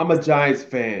 I'm a Giants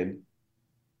fan.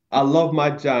 I love my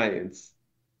Giants.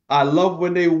 I love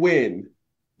when they win.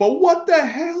 But what the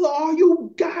hell are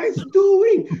you guys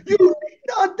doing? You need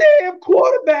a damn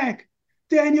quarterback.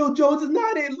 Daniel Jones is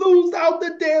not it. Lose out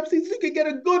the damn season. You can get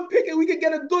a good pick and we can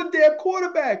get a good damn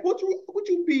quarterback. What's wrong with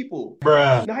you people?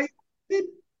 Bruh.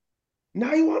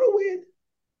 Now you want to win?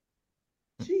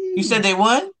 Jeez. You said they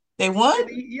won? They won?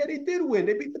 Yeah, they did win.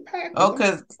 They beat the Packers. Oh,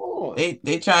 because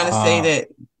they trying to say that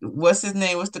what's his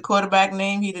name? What's the quarterback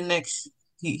name? He the next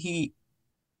he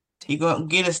gonna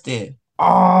get us there.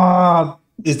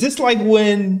 Is this like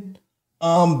when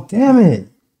damn it.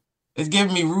 It's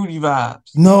giving me Rudy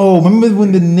vibes. No, remember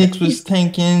when the Knicks was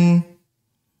tanking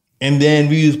and then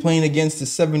we was playing against the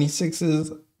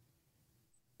 76ers?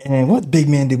 And what big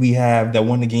man did we have that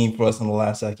won the game for us in the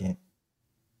last second?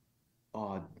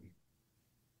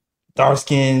 Dark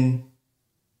skin.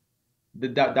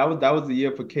 That was the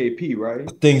year for KP, right?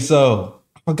 I think so.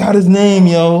 I forgot his name,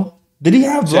 yo. Did he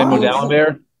have Samuel lines?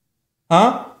 Dallenberg?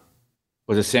 Huh?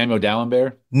 Was it Samuel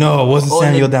Dallenberg? No, it wasn't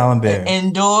Samuel Dallenberg.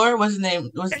 Indoor? What's his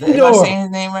name? Indoor. Am I saying his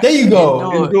name right? There you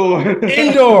go.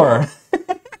 Indoor.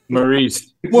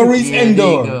 Maurice. Maurice Yeah, Endor.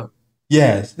 there you go.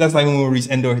 Yes, that's like when Maurice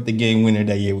Endor hit the game winner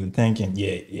that year with tanking.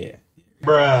 Yeah.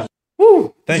 Bruh.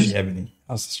 Woo. Thank you, Ebony.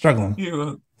 I was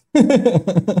struggling.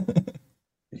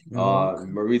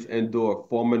 Maurice Endor,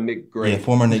 former Nick Great. Yeah,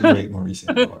 former Nick Great, Maurice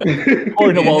Endor.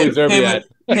 According to Wally Zerbiak.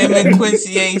 Him and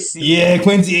Quincy AC. Yeah,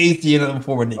 Quincy AC and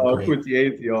former Nick Great. Quincy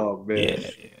AC, oh man.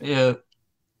 Yeah.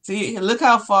 See, look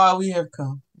how far we have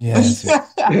come. Yes.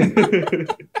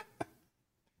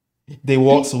 They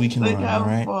walk so we can Look run, how all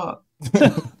right? far.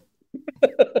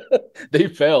 They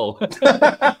fell.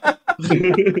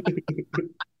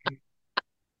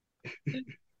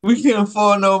 We can't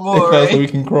afford no more, They fell right? so we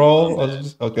can crawl?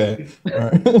 Okay. All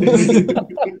right.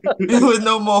 There was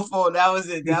no more fall. That was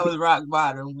it. That was rock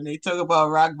bottom. When they talk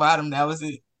about rock bottom, that was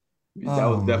it. That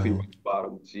was definitely rock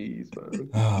bottom. Jeez, man.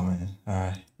 Oh man. All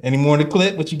right. Any more in the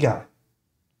clip? What you got?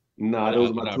 Nah,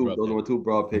 those are my two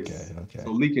broad picks. Okay.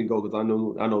 So Lee can go because I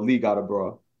know Lee got a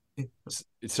bra.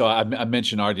 So I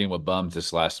mentioned arguing with bums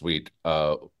this last week.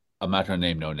 I'm not going to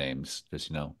name no names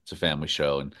because it's a family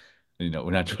show and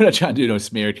we're not trying to do no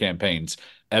smear campaigns.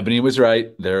 Ebony was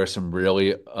right. There are some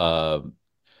really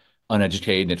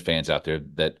uneducated Knicks fans out there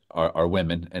that are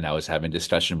women, and I was having a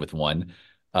discussion with one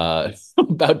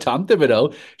about Tom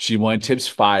Thibodeau. She wanted Tibbs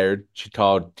fired. She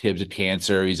called Tibbs a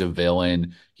cancer. He's a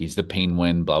villain. He's the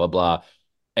penguin. Blah blah blah.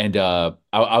 And I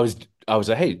was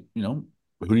like, hey, who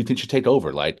do you think should take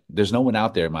over? Like, there's no one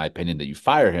out there, in my opinion, that you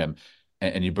fire him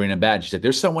and you bring him back. And she said,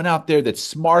 there's someone out there that's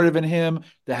smarter than him,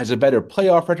 that has a better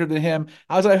playoff record than him.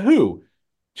 I was like, who?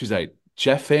 She's like,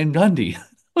 Jeff Van Gundy.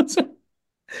 I was like,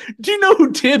 do you know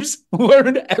who Tibbs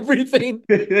learned everything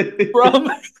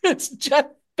from? It's Jeff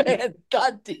Van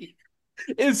Gundy.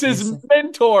 Is his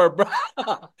mentor, bro.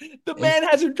 The man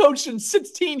hasn't coached in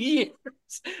 16 years,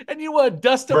 and you want to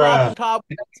dust him off the top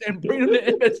and bring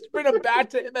him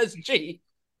back to MSG.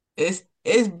 It's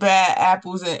bad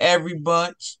apples in every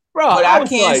bunch, bro. But I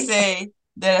can't say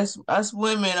that us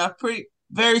women are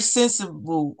very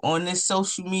sensible on this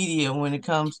social media when it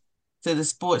comes to the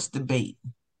sports debate.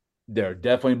 There are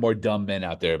definitely more dumb men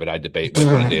out there, but I debate with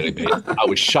on a daily basis. I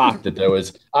was shocked that there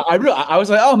was. I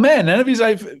was like, oh man, none of these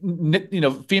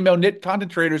female Knicks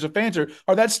content creators or fans are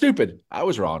that stupid. I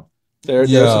was wrong.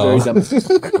 There's some very dumb.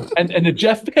 and the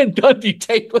Jeff Van Gundy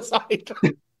tape was like,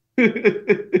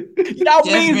 Yao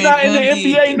Ming's not in the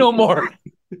NBA no more.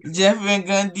 Jeff Van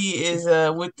Gundy is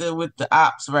with the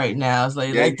ops right now. It's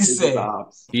like to say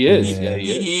he is. Yeah,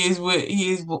 he is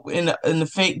in the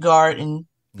fake garden.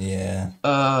 Yeah.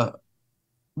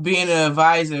 Being an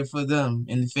advisor for them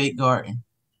in the fake garden.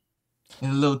 in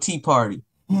a little tea party.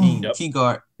 I Hmm. mean, Yep. tea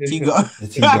garden. The tea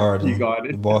Tea garden,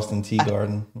 garden. the Boston Tea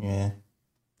Garden. Yeah,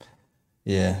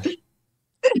 yeah.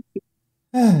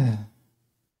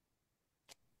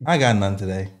 I got none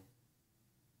today.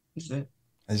 What's that?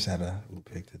 I just had a little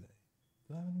pick today.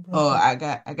 Oh, I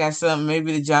got something.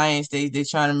 Maybe the Giants they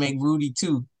trying to make Rudy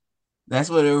too. That's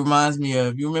what it reminds me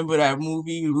of. You remember that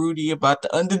movie Rudy about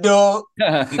the underdog?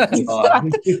 The, Uh,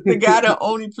 the guy that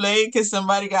only played because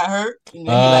somebody got hurt and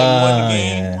then he like won the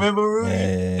game. Yeah. Remember Rudy?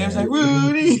 And it was Yeah. like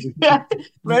Rudy.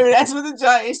 Maybe that's what the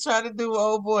Giants trying to do.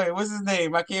 Oh boy, what's his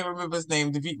name? I can't remember his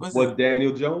name. What's his? what,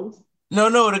 Daniel Jones? No,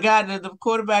 the guy, the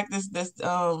quarterback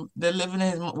they're living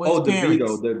with his Oh, DeVito,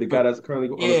 parents. the guy that's currently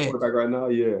on the Yeah, quarterback right now.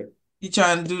 Yeah. he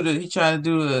trying to do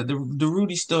the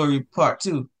Rudy story part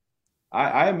two.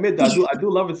 I admit that I do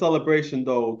love his celebration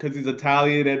though, because he's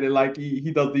Italian and then like he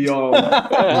does the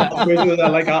celebration with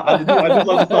that. Like I do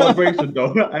love the celebration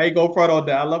though. I ain't gonna front on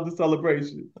that. I love the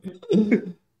celebration.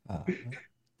 Ah,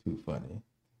 too funny.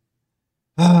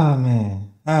 Oh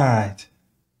man. All right.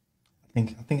 I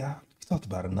we talked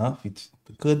about enough. It's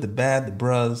the good, the bad, the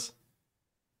bros.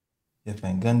 Jeff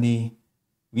Van Gundy.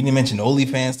 We didn't mention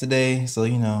OnlyFans today, so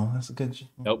that's a good.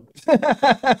 Nope.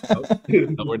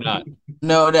 No, we're not.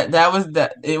 No, that was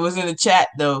that. It was in the chat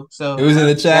though, so It was in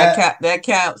the chat. that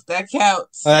counts. That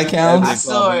counts. Oh, that counts. I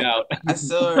saw it. Out. I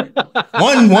saw it.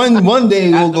 One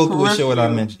day we'll At the go through a show without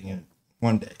peripheral. mentioning it.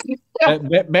 One day.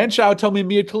 Manchow told me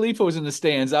Mia Khalifa was in the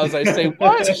stands. I was like, say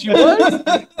what? She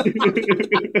was?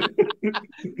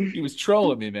 He was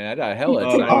trolling me, man. I got hella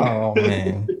excited. Oh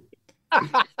man.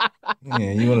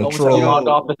 Yeah, you want to Almost troll? got locked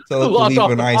off the- Tell locked Khalifa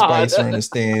off and the Ice pod. Spice are in the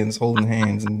stands holding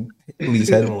hands, and Khalifa's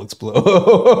head will explode.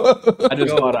 I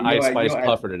just bought an Ice Spice yo,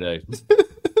 puffer today.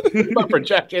 Puffer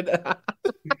jacket.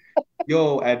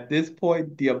 Yo, at this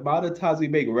point, the amount of times we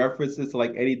make references to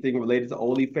like anything related to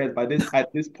OnlyFans,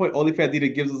 at this point, OnlyFans either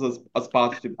gives us a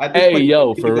sponsorship. At this Hey, point,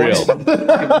 yo, they for go real. ahead and give us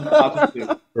a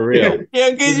sponsorship. For real. Yeah,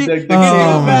 could you The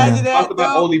imagine that Talk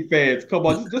about though? OnlyFans. Come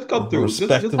on, just come through. Just give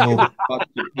Respectable. us a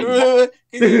sponsorship, please.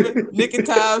 Remember, Nick and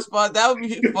Time spot. That would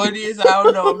be funny as I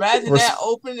don't know. Imagine that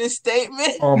opening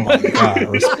statement. Oh my god,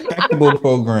 respectable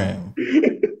program.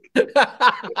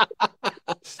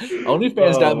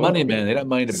 OnlyFans got money, man. They got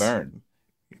money to burn.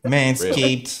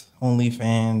 Manscaped,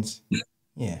 OnlyFans.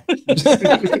 Yeah.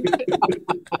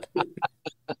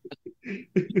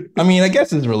 I mean, I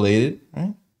guess it's related,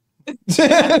 right?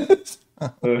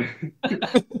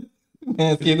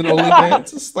 Manscaped and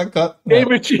OnlyFans. It's like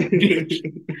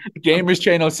Gamers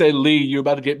Channel said, Lee, you're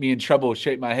about to get me in trouble.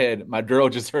 Shake my head. My girl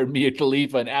just heard Mia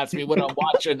Khalifa and asked me what I'm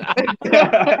watching.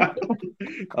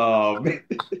 Man.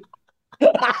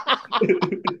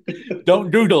 Don't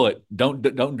doodle it. Don't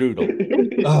doodle.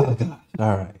 Oh god.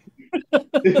 All right.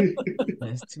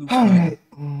 That's too All funny. right.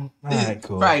 All right,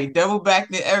 cool. Right, double back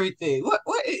to everything. What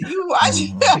you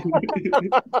watching?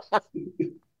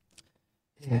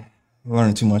 Yeah.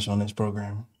 Learning too much on this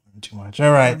program. Learning too much.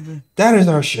 All right. That is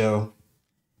our show.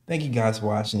 Thank you guys for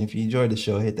watching. If you enjoyed the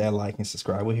show, hit that like and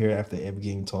subscribe. We're here after every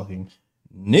game talking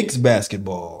Knicks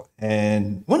basketball.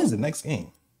 And when is the next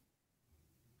game?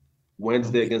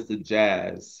 Wednesday against the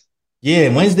Jazz.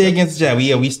 Yeah, Wednesday against the Jazz.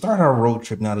 We start our road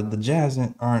trip now. The Jazz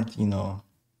aren't,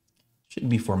 should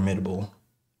be formidable.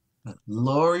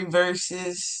 Lori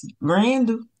versus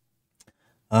Randall.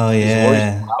 Oh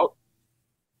yeah.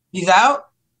 He's out?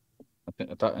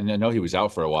 I know he was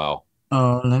out for a while.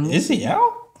 Oh, let me Is he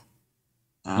out?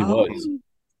 He was.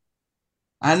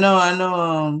 I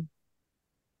know.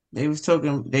 They was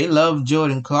talking. They love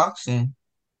Jordan Clarkson.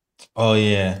 Oh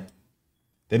yeah.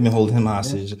 They've been holding him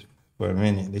hostage for a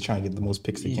minute. They're trying to get the most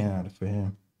picks they can out of for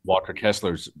him. Walker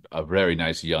Kessler's a very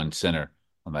nice young center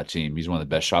on that team. He's one of the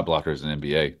best shot blockers in the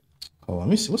NBA. Oh, let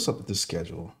me see what's up with this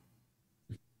schedule.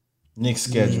 Knicks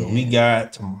schedule. Yeah. We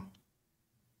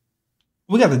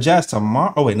got the Jazz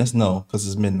tomorrow. Oh wait, that's no, because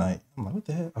it's midnight. I'm like, what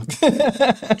the hell?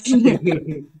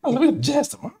 Oh, we got the Jazz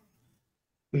tomorrow.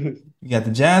 We got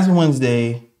the Jazz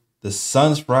Wednesday, the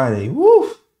Suns Friday.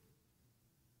 Woo!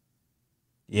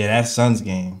 Yeah, that Suns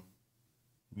game.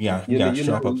 We got to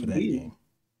strap up for that game.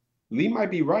 Lee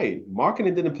might be right.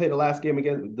 Markkanen didn't play the last game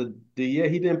against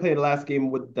he didn't play the last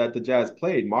game that the Jazz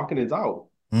played. Markkanen's out.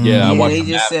 Yeah, I watched they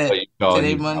just said today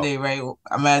he was Monday, out. right?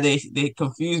 I'm mad they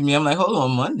confused me. I'm like, hold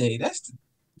on, Monday. That's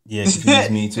Yeah, it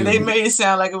confused me too. They made it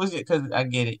sound like it was because I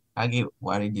get it. I get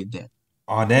why they did that.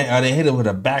 Oh, they hit it with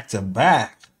a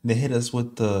back-to-back. They hit us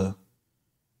with the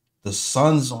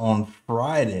Suns on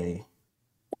Friday.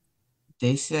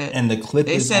 They said and the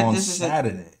Clippers on this is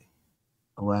Saturday.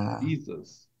 Wow.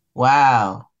 Jesus.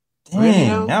 Wow.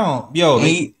 Dang. Now, yo,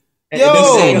 And then, He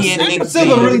and then we said Yo, got he a Adam Knicks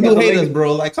Silver and then fan. we really got do the hate us, Lakers.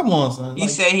 bro. Like, come on, son. He Like,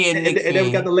 said he a Knicks And then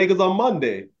we got fan. the Lakers on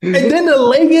Monday. and then the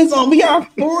Lakers on. We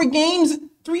got 4 games,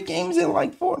 3 games in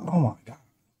like 4. Oh my god.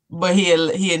 But he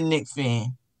a Knicks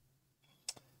fan.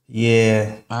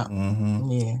 Yeah. Uh, Mm-hmm.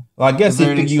 yeah. Well, I guess The they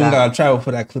think verdict's you don't out. gotta travel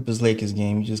for that Clippers Lakers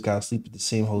game. You just gotta sleep at the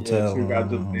same Yeah, hotel. true. Got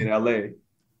to Mhm. stay in LA.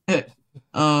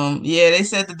 Yeah, they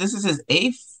said that this is his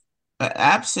eighth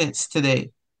absence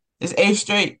today. His eighth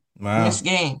straight Wow. missed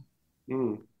game.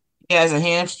 Mm. He has a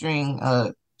hamstring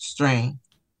strain.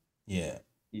 Yeah.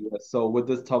 Yeah. So with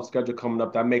this tough schedule coming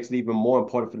up, that makes it even more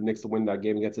important for the Knicks to win that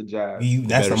game against the Jazz.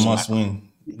 That's better a smack must 'em. win.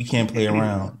 We can't play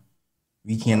around.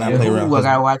 We cannot The play who around I because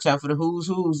gotta watch out for the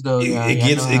who's though, y'all. it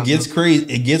Y'all know gets how it gets crazy.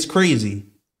 It gets crazy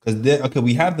because okay,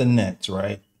 we have the Nets,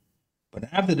 right? But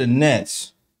after the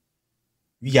Nets,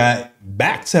 we got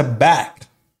back to back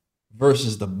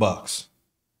versus the Bucks.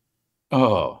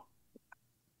 Oh,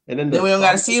 And then Then the we don't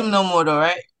gotta Suns. see him no more though,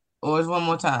 right? Or it's one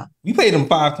more time. We played them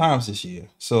 5 times this year.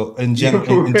 So in Yeah, general,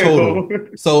 for in total. real.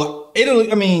 So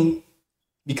it'll. I mean,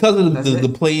 because of That's the it.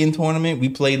 play-in tournament, we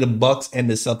played the Bucks and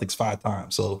the Celtics 5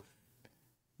 times. So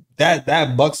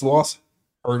that Bucks loss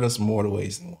hurt us more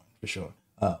ways than one for sure.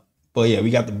 But yeah, we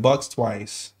got the Bucks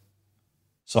twice.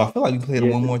 So I feel like we played them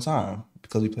Yeah, one more time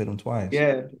because we played them twice.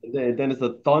 yeah. Then it's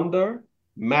the Thunder,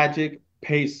 Magic,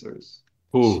 Pacers.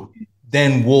 ooh,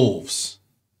 Then Wolves.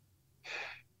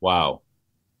 wow.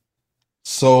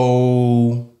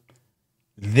 So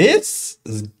this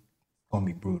is gonna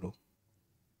be brutal.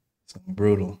 It's gonna be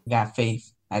brutal. Got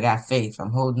faith. I got faith.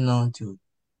 I'm holding on to it.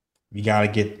 We gotta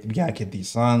get these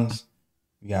Suns.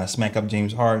 We gotta smack up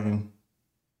James Harden.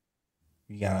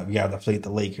 We gotta deflate the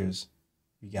Lakers.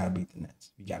 We gotta beat the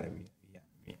Nets. We gotta beat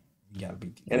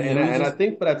the And Yeah, and I, we and I just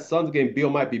think for that Suns game, Beal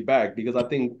might be back because I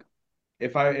think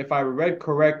if I read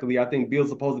correctly, I think Beal's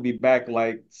supposed to be back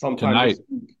like sometime Tonight, this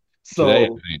week. today, I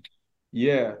So think.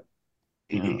 yeah.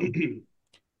 um,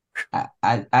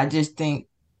 I just think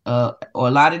or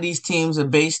a lot of these teams are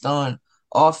based on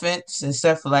offense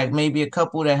except for like maybe a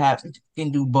couple that have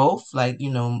can do both. Like,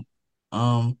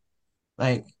 um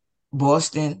like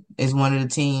Boston is one of the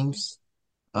teams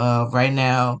right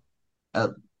now. Uh,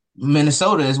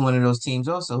 Minnesota is one of those teams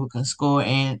also who can score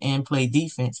and play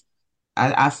defense.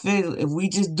 I feel if we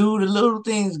just do the little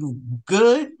things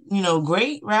good,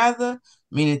 great rather,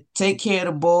 meaning take care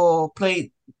of the ball,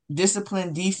 play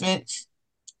disciplined defense,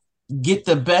 get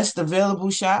the best available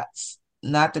shots,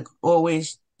 not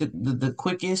always the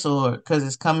quickest or because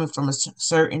it's coming from a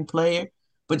certain player,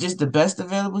 but just the best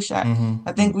available shot.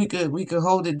 I Mm-hmm. think we could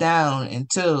hold it down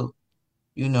until,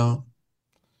 you know,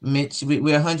 Mitch, we're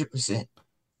 100%.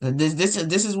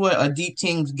 This is what a deep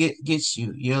team gets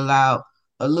you. You allow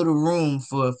a little room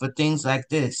for things like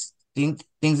this,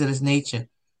 things of this nature.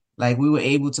 Like we were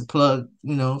able to plug,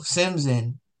 Sims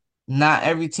in. Not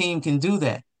every team can do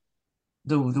that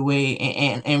the way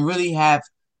and really have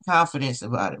confidence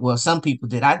about it. Well, some people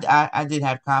did. I did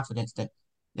have confidence that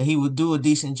he would do a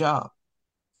decent job.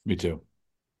 Me too.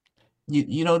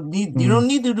 You don't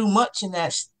need to do much in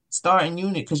that starting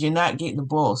unit because you're not getting the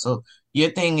ball. So your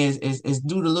thing is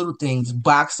do the little things,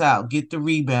 box out, get the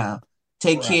rebound,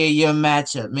 take Right. care of your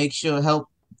matchup, make sure help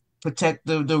protect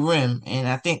the rim, and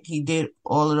I think he did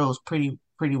all of those pretty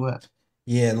well.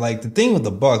 Yeah, like the thing with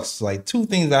the Bucks, like 2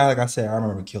 things that, like I said, I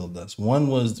remember killed us. One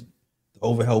was the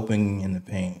overhelping in the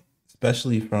paint,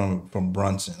 especially from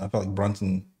Brunson. I felt like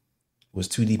Brunson was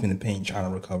too deep in the paint trying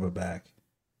to recover back.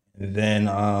 And then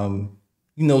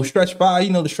stretch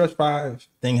five, the stretch five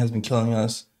thing has been killing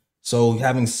us. So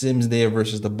having Sims there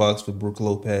versus the Bucks with Brook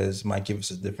Lopez might give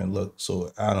us a different look.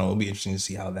 So I don't know, it'll be interesting to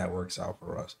see how that works out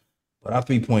for us. But our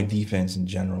 3-point defense in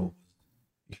general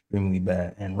is extremely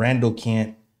bad. And Randall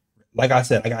can't, like I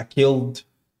said, I got killed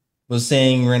was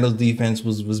saying Randall's defense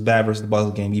was bad versus the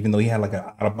Bucks game, even though he had like an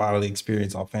out of bodily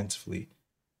experience offensively.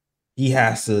 He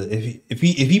has to if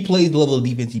he plays the level of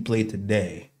defense he played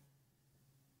today,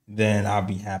 then I'll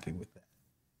be happy with that.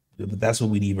 But that's what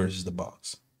we need versus the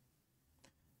Bucks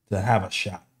to have a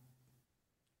shot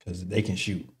because they can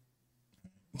shoot.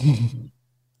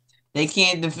 They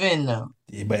can't defend though.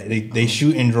 Yeah, but they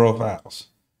shoot and draw fouls.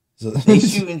 So They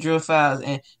shoot and drill fouls,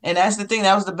 and that's the thing.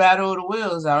 That was the battle of the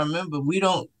wheels. I remember we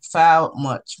don't foul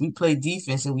much. We play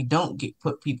defense, and we don't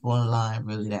put people on the line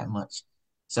really that much.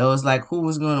 So it's like who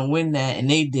was going to win that, and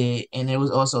they did. And there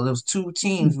was 2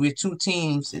 teams. We're 2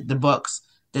 teams, the Bucks,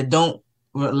 that don't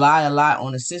rely a lot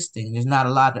on assisting. There's not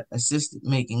a lot of assist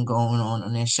making going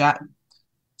on their shot.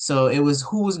 So it was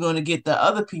who was going to get the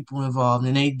other people involved,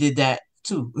 and they did that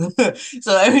too.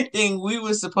 So everything we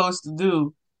were supposed to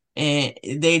do, and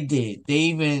they did. They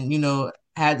even,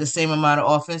 had the same amount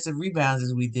of offensive rebounds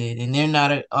as we did, and they're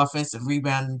not an offensive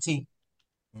rebounding team.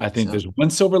 I think So there's one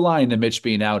silver lining to Mitch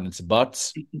being out, and it's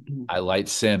Bucks. I like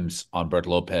Sims on Bert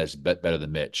Lopez better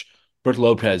than Mitch. Bert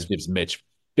Lopez gives Mitch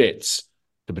fits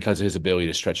because of his ability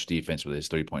to stretch defense with his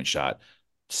 3-point shot.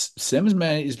 Sims,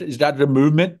 man, he's got the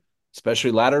movement,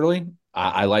 especially laterally.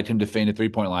 I like him defending the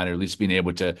 3-point line, or at least being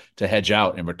able to hedge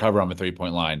out and recover on the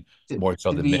 3-point line to, more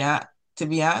so to than be Mitch. to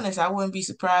be honest, I wouldn't be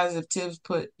surprised if Tibbs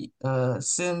put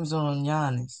Sims on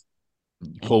Giannis.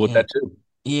 Cool with And that too.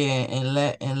 yeah,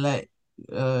 and let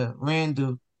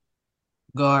Randall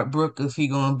guard Brook if he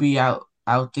gonna be out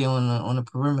there on the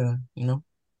perimeter, you know.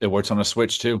 It works on a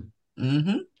switch too.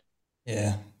 Mm-hmm.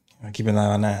 Yeah, keep an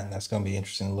eye on that. That's gonna be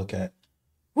interesting to look at.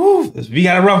 Woo! We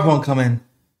got a rough one coming.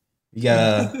 We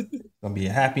got gonna be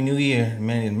a Happy New Year,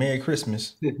 man, Merry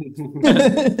Christmas.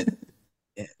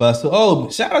 But so,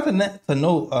 shout out to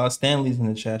no Stanley's in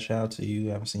the chat. Shout out to you.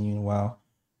 I haven't seen you in a while.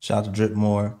 Shout out to Drip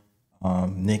Moore.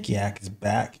 Nick Yak is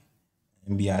back.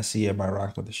 NBIC, everybody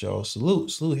rocking with the show.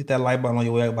 Salute. Hit that like button on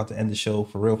your way. About to end the show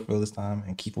for real this time.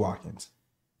 And Keith Watkins.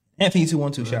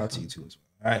 Anthony212, shout out to you too as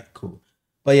well. All right, cool.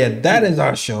 But yeah, that is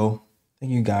our show.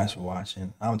 Thank you guys for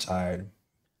watching. I'm tired.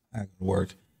 I have to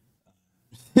work.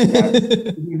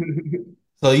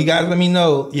 So you guys let me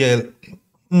know. Yeah.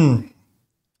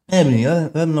 Ebony,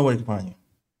 let them know where to find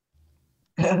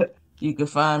you. You can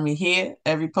find me here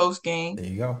every post game. There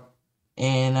you go.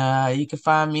 And you can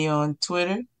find me on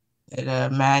Twitter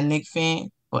at Mad Nick Fan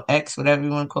or X, whatever you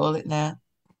want to call it now.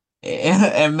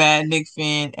 And Mad Nick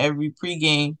Fan every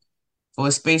pregame for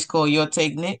a space called Your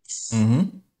Take Knicks.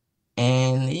 Mm-hmm.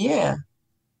 And yeah.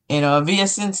 And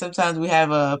VSN, sometimes we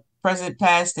have a present,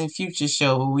 past, and future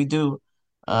show where we do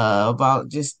about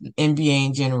just NBA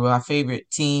in general, our favorite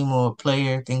team or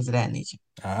player, things of that nature.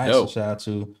 All right, so shout out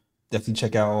to definitely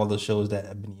check out all the shows that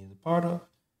Ebony is a part of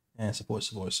and support.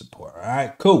 All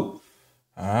right, cool.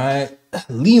 All right,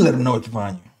 Lee, let them know where to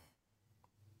find you.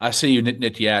 I see you,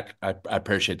 Nick Yak. I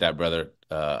appreciate that, brother.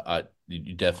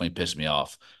 You definitely pissed me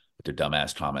off with your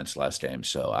dumbass comments last game,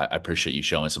 so I appreciate you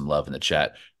showing some love in the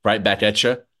chat. Right back at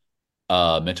you.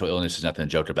 Mental illness is nothing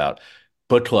to joke about.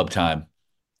 Book club time.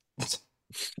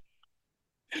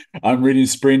 I'm reading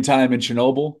Springtime in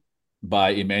Chernobyl by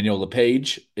Emmanuel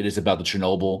LePage. It is about the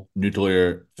Chernobyl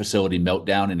nuclear facility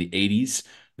meltdown in the 80s.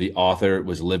 The author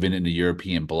was living in the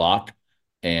European bloc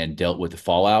and dealt with the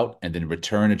fallout, and then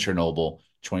returned to Chernobyl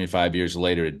 25 years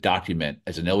later to document,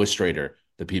 as an illustrator,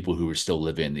 the people who were still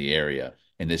living in the area.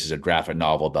 And this is a graphic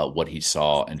novel about what he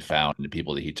saw and found, and the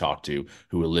people that he talked to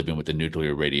who were living with the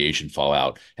nuclear radiation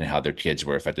fallout, and how their kids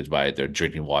were affected by it, their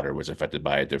drinking water was affected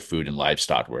by it, their food and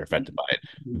livestock were affected by it.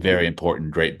 Very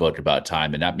important, great book about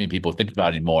time, and not many people think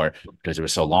about it anymore because it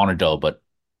was so long ago, but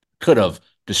could have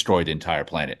destroyed the entire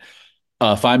planet.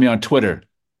 Find me on Twitter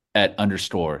at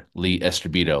 _Lee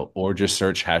Escobedo, or just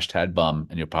search #bum,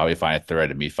 and you'll probably find a thread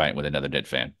of me fighting with another Knit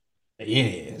fan.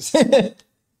 Yes.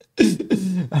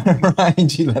 Ryan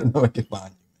G, let them know where to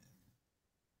find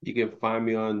you. You can find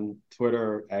me on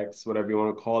Twitter, X, whatever you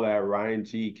want to call that, Ryan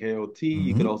G KOT.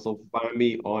 You can also find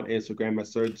me on Instagram at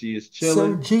Sir G is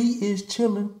chilling. Sir G is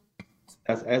chilling.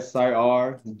 That's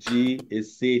SIR. G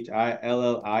is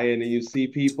CHILLIN. And you see,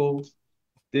 people,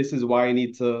 this is why you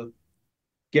need to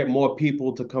get more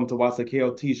people to come to watch the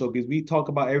KOT show, because we talk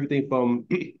about everything from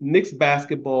Knicks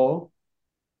basketball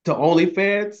to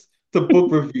OnlyFans to book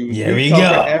reviews. Here we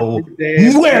go.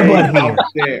 Where but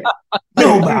here?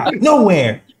 Nobody,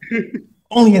 nowhere.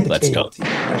 Only at the Let's KOT. go.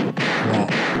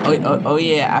 Oh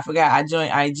yeah, I forgot. I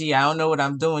joined IG. I don't know what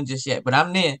I'm doing just yet, but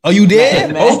I'm there. Oh, you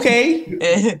did?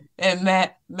 Okay. And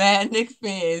Mad Nick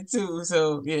fan too.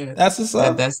 So yeah, that's what's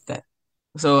up. That's that.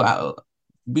 So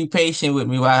be patient with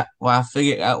me while I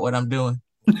figure out what I'm doing.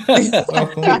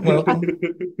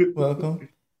 Welcome.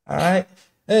 All right.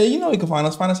 Hey, you know you can find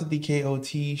us. Find us at the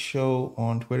KOT Show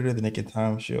on Twitter, the Naked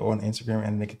Time Show on Instagram,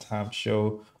 and the Naked Time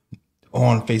Show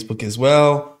on Facebook as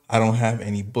well. I don't have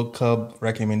any book club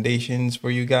recommendations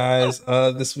for you guys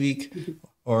this week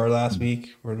or last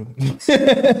week. Leave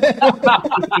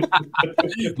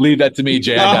that to me,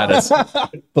 Jay. I got us.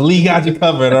 But Lee got you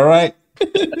covered, all right?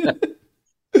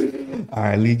 All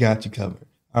right, Lee got you covered.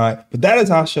 All right, but that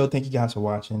is our show. Thank you guys for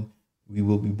watching. We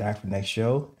will be back for the next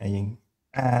show. And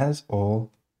as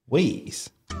always,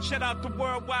 shout out to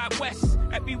Worldwide West.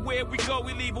 Everywhere we go,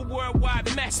 we leave a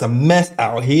worldwide mess. It's a mess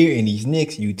out here in these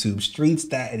Knicks YouTube streets.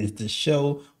 That is the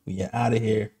show. We are out of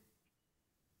here.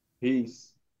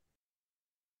 Peace.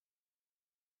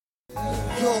 New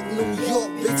York,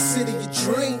 big city of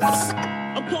dreams.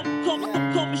 I'm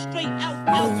coming straight out.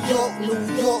 New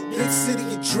York, big city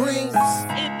of dreams.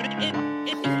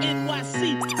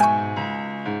 NYC.